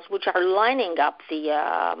chemicals which are lining up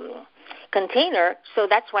the container, so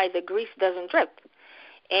that's why the grease doesn't drip.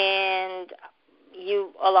 And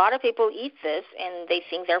a lot of people eat this and they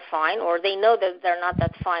think they're fine, or they know that they're not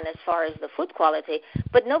that fine as far as the food quality,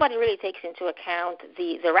 but nobody really takes into account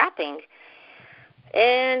the wrapping.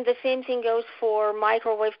 And the same thing goes for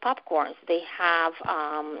microwave popcorns. They have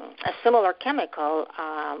a similar chemical,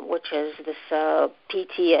 which is this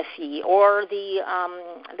PTFE, or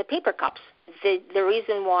the paper cups. the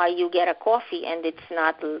reason why you get a coffee and it's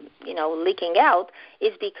not, leaking out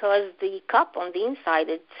is because the cup on the inside,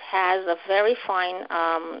 it has a very fine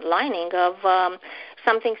lining of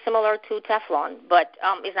something similar to Teflon, but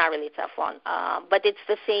it's not really Teflon. But it's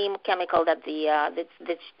the same chemical that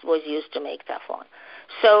that was used to make Teflon.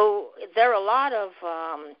 So there are a lot of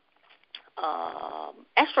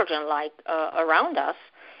estrogen-like around us,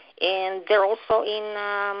 and they're also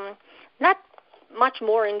in not much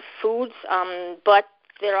more in foods, but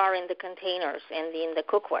there are in the containers and in the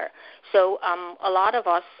cookware. So a lot of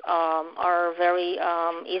us are very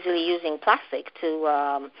easily using plastic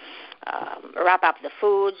to wrap up the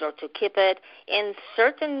foods or to keep it. And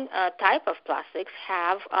certain type of plastics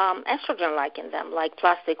have estrogen-like in them, like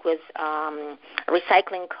plastic with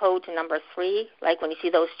recycling code number 3. Like when you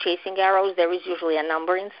see those chasing arrows, there is usually a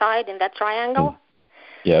number inside in that triangle.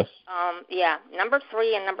 Yes. Number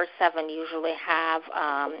 3 and number 7 usually have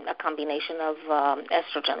a combination of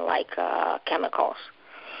estrogen-like chemicals.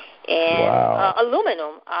 And wow.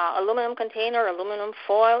 Aluminum container, aluminum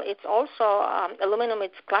foil, it's also, aluminum,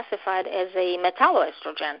 it's classified as a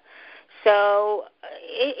metalloestrogen. So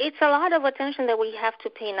it's a lot of attention that we have to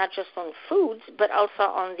pay not just on foods, but also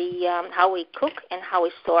on the how we cook and how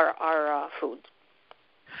we store our food.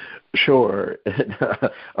 Sure.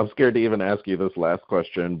 I'm scared to even ask you this last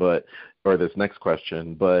question, or this next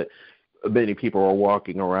question, but many people are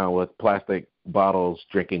walking around with plastic bottles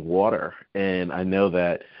drinking water, and I know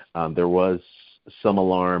that there was some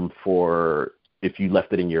alarm for if you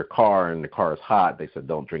left it in your car and the car is hot, they said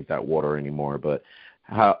don't drink that water anymore. But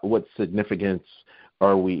what significance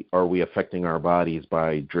are we affecting our bodies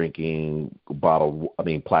by drinking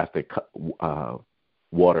plastic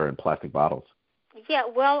water in plastic bottles? Yeah,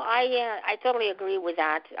 well, I totally agree with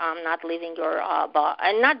that. Not leaving your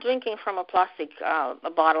and not drinking from a plastic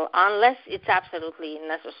bottle unless it's absolutely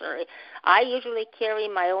necessary. I usually carry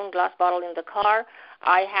my own glass bottle in the car.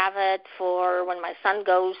 I have it for when my son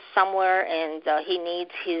goes somewhere and he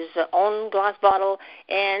needs his own glass bottle.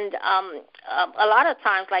 And a lot of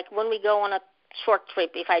times, like when we go on a short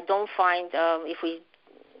trip, if I don't find, if we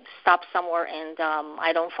stop somewhere and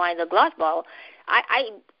I don't find a glass bottle,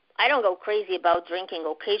 I don't go crazy about drinking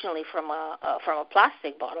occasionally from a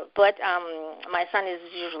plastic bottle, but my son is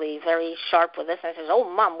usually very sharp with this and says, "Oh,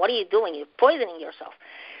 Mom, what are you doing? You're poisoning yourself."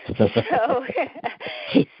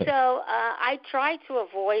 So I try to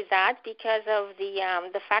avoid that because of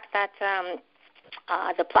the fact that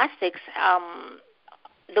the plastics,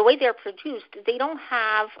 the way they're produced, they don't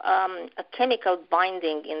have a chemical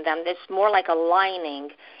binding in them. It's more like a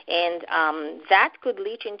lining, and that could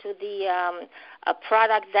leach into a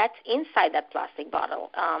product that's inside that plastic bottle.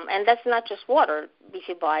 And that's not just water. If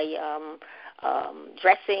you buy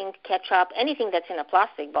dressing, ketchup, anything that's in a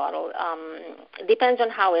plastic bottle, depends on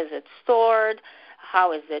how is it stored,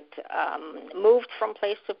 how is it moved from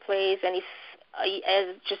place to place, and if,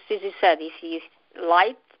 just as you said, if you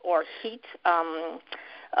light or heat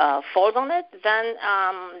falls on it, then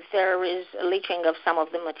there is leaching of some of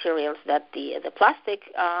the materials that the plastic,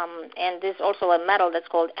 and there's also a metal that's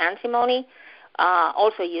called antimony,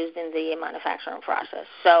 also used in the manufacturing process.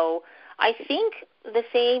 So I think the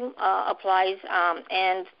same applies,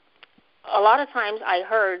 and a lot of times I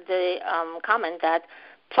heard the comment that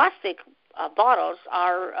plastic bottles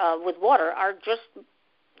are with water are just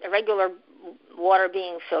regular water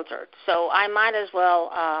being filtered. So I might as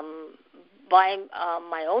well buy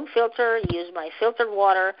my own filter, use my filtered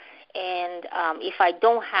water, and if I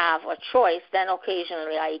don't have a choice, then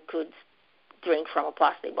occasionally I could drink from a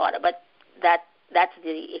plastic bottle. But that's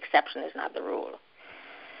the exception, is not the rule.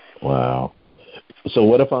 Wow. So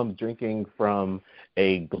what if I'm drinking from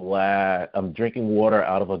a glass? I'm drinking water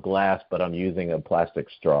out of a glass, but I'm using a plastic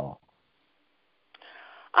straw.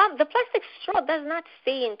 The plastic straw does not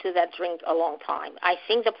stay into that drink a long time. I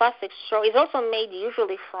think the plastic straw is also made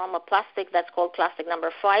usually from a plastic that's called plastic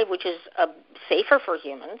number 5, which is safer for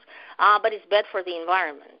humans, but it's bad for the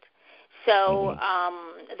environment. So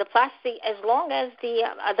the plastic, as long as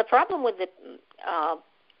the problem with the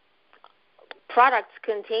products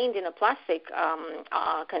contained in a plastic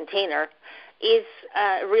container is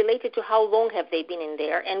related to how long have they been in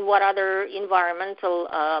there and what other environmental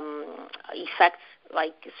effects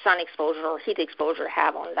like sun exposure or heat exposure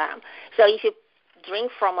have on them. So if you drink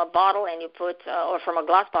from a bottle and you put, or from a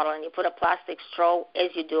glass bottle and you put a plastic straw as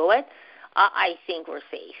you do it, I think we're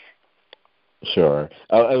safe. Sure.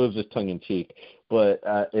 I was just tongue-in-cheek, but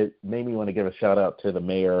it made me want to give a shout-out to the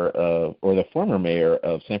mayor or the former mayor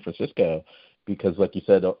of San Francisco because, like you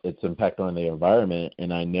said, its impact on the environment,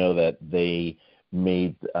 and I know that they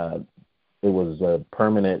made it was a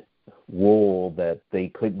permanent rule that they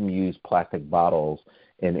couldn't use plastic bottles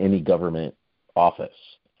in any government office,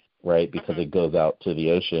 right? Because it goes out to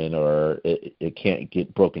the ocean or it can't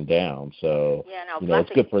get broken down. So,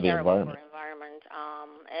 it's good for the environment.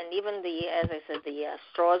 And even as I said, the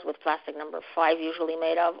straws with plastic number 5 usually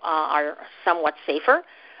made of are somewhat safer.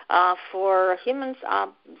 For humans,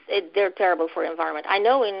 they're terrible for the environment.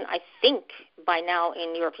 I think by now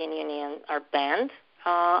in European Union are banned.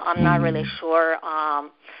 I'm not really sure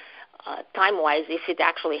time-wise if it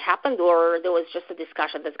actually happened or there was just a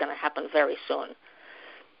discussion that's going to happen very soon.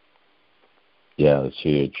 Yeah, that's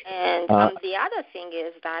huge. And the other thing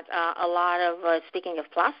is that a lot of, speaking of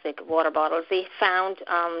plastic water bottles, they found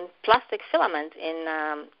plastic filament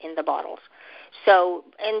in the bottles. So,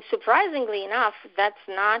 and surprisingly enough, that's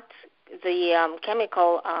not the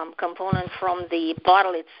chemical component from the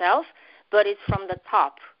bottle itself, but it's from the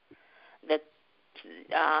top.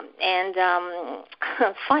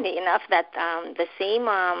 Funny enough that the same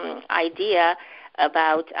idea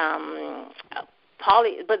about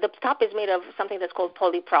but the top is made of something that's called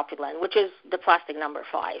polypropylene, which is the plastic number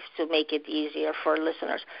 5, to make it easier for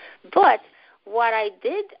listeners. But what I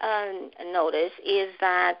did notice is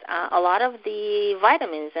that a lot of the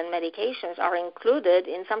vitamins and medications are included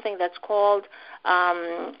in something that's called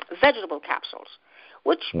vegetable capsules,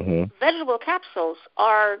 which vegetable capsules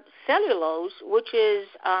are cellulose, which is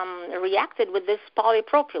reacted with this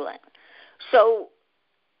polypropylene. So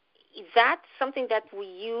that's something that we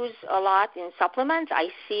use a lot in supplements. I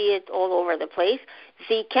see it all over the place.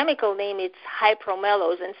 The chemical name is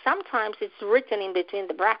hypromellose, and sometimes it's written in between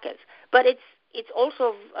the brackets. But it's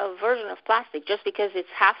also a version of plastic. Just because it's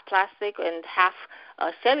half plastic and half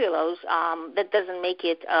cellulose, that doesn't make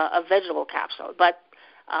it a vegetable capsule. But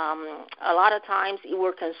a lot of times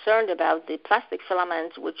we're concerned about the plastic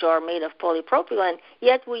filaments, which are made of polypropylene,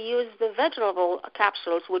 yet we use the vegetable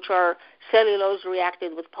capsules, which are cellulose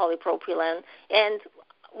reacted with polypropylene, and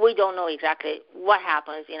we don't know exactly what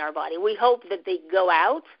happens in our body. We hope that they go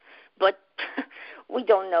out, but we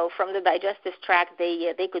don't know. From the digestive tract,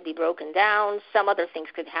 they could be broken down. Some other things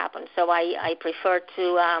could happen. So I prefer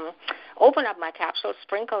to open up my capsule,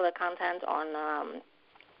 sprinkle the content on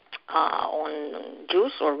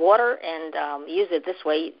juice or water, and use it this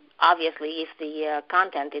way, obviously, if the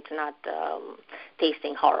content is not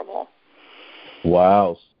tasting horrible.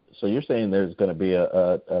 Wow. So you're saying there's going to be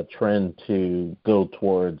a trend to go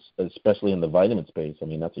towards, especially in the vitamin space, I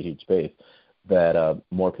mean, that's a huge space, that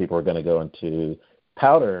more people are going to go into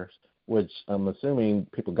powders, which I'm assuming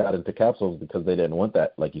people got into capsules because they didn't want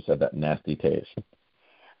that, like you said, that nasty taste.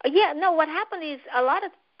 Yeah, no, what happened is a lot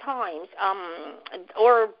of times,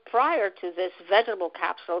 or prior to this vegetable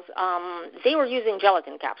capsules, they were using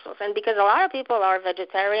gelatin capsules. And because a lot of people are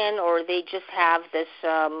vegetarian or they just have this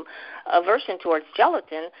aversion towards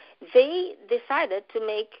gelatin, they decided to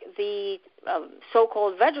make the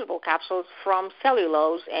so-called vegetable capsules from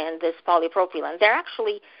cellulose and this polypropylene. There are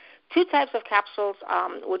actually two types of capsules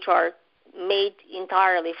which are made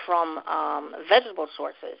entirely from vegetable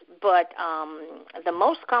sources, but the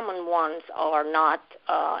most common ones are not,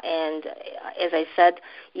 and as I said,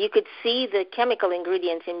 you could see the chemical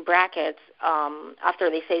ingredients in brackets. After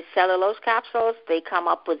they say cellulose capsules, they come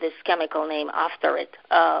up with this chemical name after it.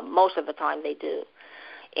 Most of the time they do.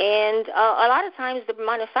 And a lot of times the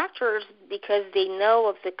manufacturers, because they know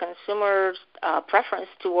of the consumer's preference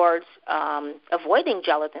towards avoiding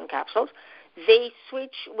gelatin capsules, they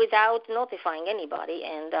switch without notifying anybody.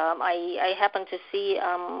 And I happened to see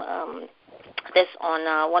this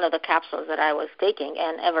on one of the capsules that I was taking,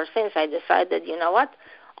 and ever since I decided, you know what,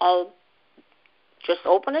 I'll just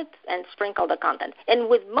open it and sprinkle the content. And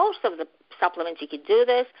with most of the supplements you could do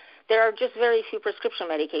this. There are just very few prescription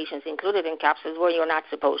medications included in capsules where you're not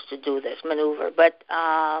supposed to do this maneuver. But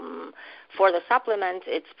for the supplement,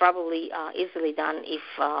 it's probably easily done if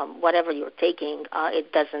whatever you're taking,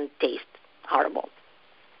 it doesn't taste horrible.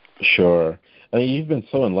 Sure. I mean, you've been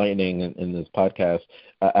so enlightening in this podcast.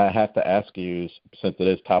 I have to ask you, since it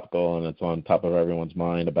is topical and it's on top of everyone's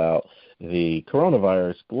mind, about the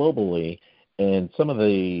coronavirus globally, and some of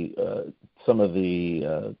the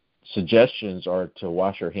suggestions are to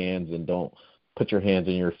wash your hands and don't put your hands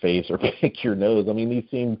in your face or pick your nose. I mean, these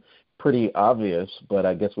seem pretty obvious, but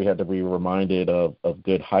I guess we have to be reminded of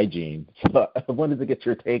good hygiene. So I wanted to get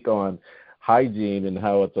your take on hygiene and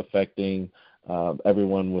how it's affecting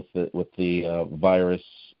everyone with the virus.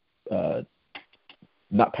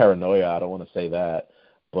 Not paranoia, I don't want to say that,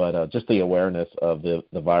 but just the awareness of the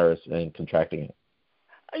virus and contracting it.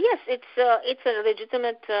 Yes, it's a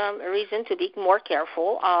legitimate reason to be more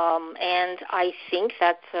careful, and I think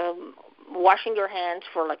that washing your hands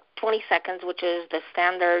for like 20 seconds, which is the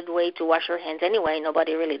standard way to wash your hands anyway.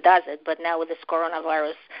 Nobody really does it, but now with this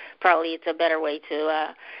coronavirus, probably it's a better way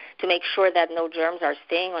to make sure that no germs are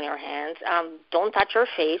staying on your hands. Don't touch your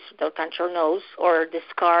face, don't touch your nose, or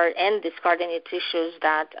discard any tissues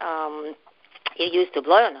that you used to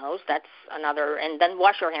blow your nose. That's another, and then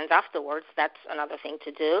wash your hands afterwards. That's another thing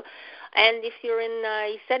to do. And if you're in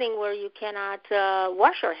a setting where you cannot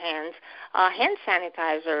wash your hands, hand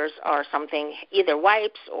sanitizers are something, either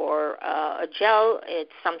wipes or a gel.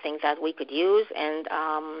 It's something that we could use. And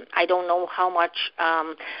I don't know how much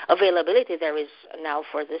availability there is now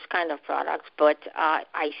for this kind of product, but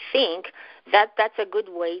I think that that's a good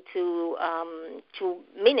way to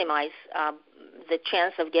minimize the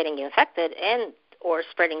chance of getting infected and or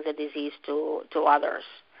spreading the disease to others.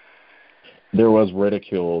 There was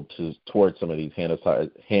ridicule towards some of these hand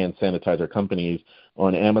sanitizer companies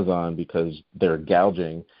on Amazon because they're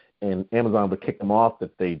gouging, and Amazon would kick them off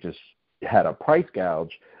if they just had a price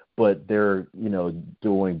gouge, but they're,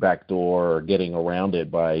 doing backdoor or getting around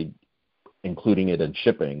it by including it in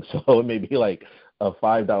shipping. So it may be like a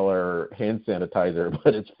 $5 hand sanitizer,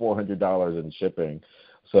 but it's $400 in shipping.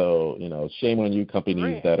 So, shame on you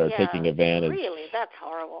companies that are taking advantage. Really, that's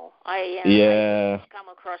horrible. I come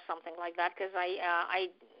across something like that because I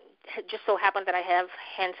just so happened that I have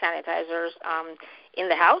hand sanitizers in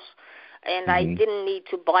the house, and I didn't need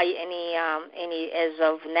to buy any as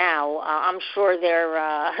of now. I'm sure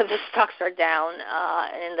the stocks are down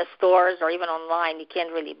in the stores or even online. You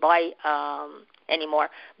can't really buy anymore.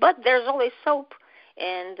 But there's always soap,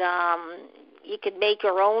 and you could make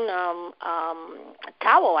your own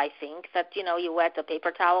towel, I think, that, you wet a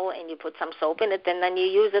paper towel and you put some soap in it, and then you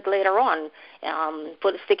use it later on.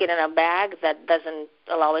 Stick it in a bag that doesn't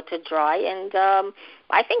allow it to dry, and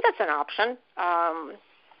I think that's an option.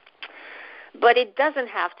 But it doesn't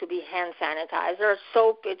have to be hand sanitizer.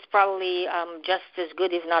 Soap, it's probably just as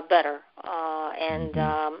good, if not better. And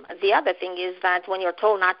the other thing is that when you're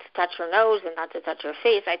told not to touch your nose and not to touch your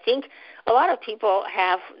face, I think a lot of people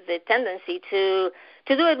have the tendency to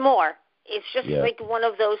do it more. It's just like one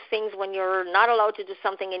of those things when you're not allowed to do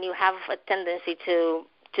something and you have a tendency to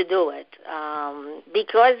do it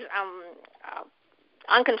because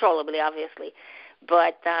uncontrollably, obviously.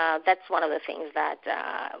 But that's one of the things that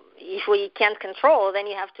if we can't control, then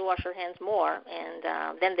you have to wash your hands more, and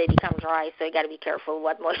then they become dry. So you got to be careful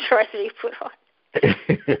what moisturizer you put on.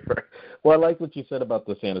 Well, I like what you said about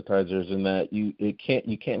the sanitizers, in that you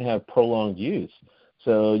can't have prolonged use.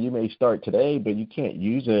 So you may start today, but you can't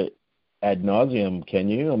use it ad nauseum, can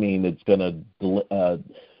you? I mean, it's going to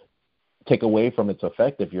take away from its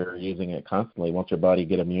effect if you're using it constantly. Won't your body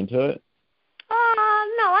get immune to it?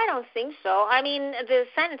 No, I don't think so. I mean, the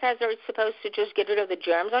sanitizer is supposed to just get rid of the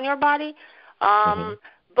germs on your body.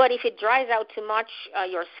 But if it dries out too much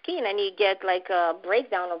your skin and you get like a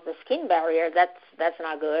breakdown of the skin barrier, that's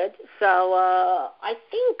not good. So I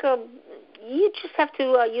think you just have to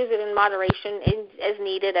use it in moderation as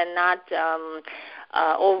needed and not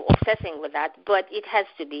obsessing with that. But it has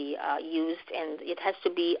to be used, and it has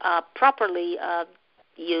to be properly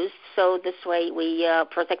used, so this way we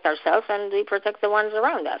protect ourselves and we protect the ones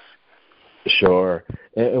around us. Sure.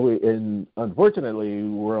 And unfortunately,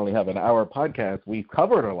 we're only having an hour podcast. We've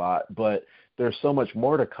covered a lot, but there's so much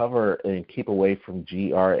more to cover and keep away from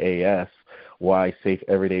GRAS, why safe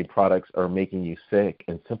everyday products are making you sick,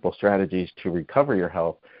 and simple strategies to recover your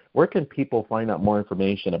health. Where can people find out more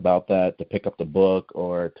information about that, to pick up the book,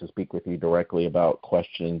 or to speak with you directly about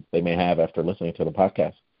questions they may have after listening to the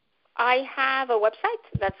podcast? I have a website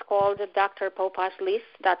that's called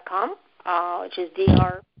drpopaslist.com, which is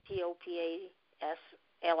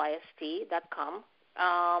drpopaslist.com.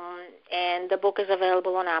 And the book is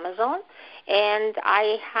available on Amazon. And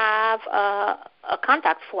I have a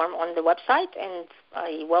contact form on the website, and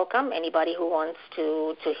I welcome anybody who wants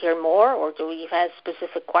to hear more or to have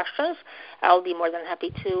specific questions. I'll be more than happy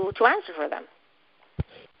to answer for them.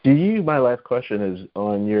 My last question is,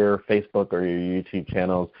 on your Facebook or your YouTube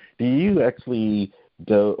channels, do you actually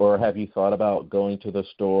go, or have you thought about going to the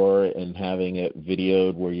store and having it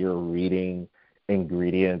videoed where you're reading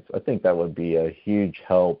ingredients? I think that would be a huge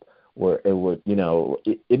help, where it would,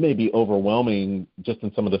 it may be overwhelming just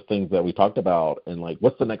in some of the things that we talked about, and like,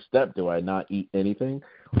 what's the next step? Do I not eat anything?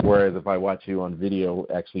 Whereas if I watch you on video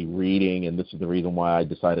actually reading, and this is the reason why I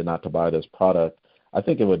decided not to buy this product, I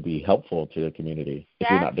think it would be helpful to the community if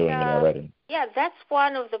you're not doing it already. Yeah, that's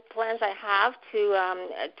one of the plans I have,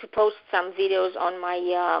 to post some videos on my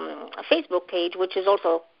Facebook page, which is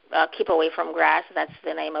also Keep Away from Grass, that's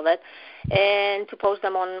the name of it, and to post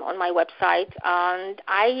them on my website. And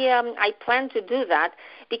I plan to do that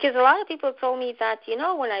because a lot of people told me that,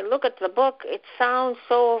 when I look at the book, it sounds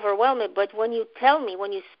so overwhelming, but when you tell me,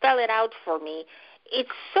 when you spell it out for me, it's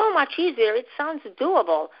so much easier. It sounds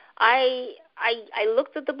doable. I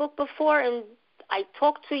looked at the book before, and I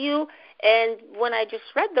talked to you, and when I just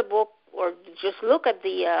read the book or just look at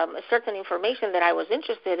the certain information that I was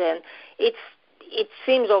interested in, it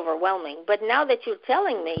seems overwhelming. But now that you're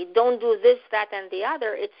telling me, don't do this, that, and the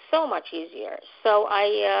other, it's so much easier. So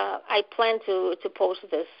I plan to post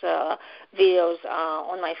this videos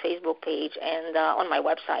on my Facebook page and on my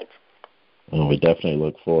website. Well, we definitely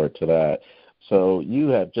look forward to that. So you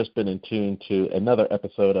have just been in tune to another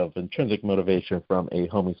episode of Intrinsic Motivation from a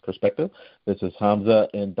Homie's Perspective. This is Hamza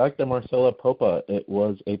and Dr. Marcella Popa. It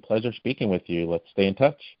was a pleasure speaking with you. Let's stay in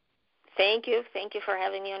touch. Thank you. Thank you for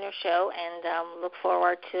having me on your show, and look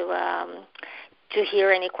forward to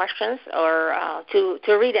hear any questions or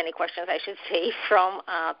to read any questions, I should say, from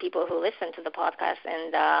people who listen to the podcast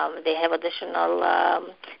and they have additional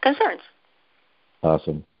concerns.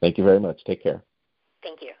 Awesome. Thank you very much. Take care.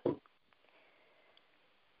 Thank you.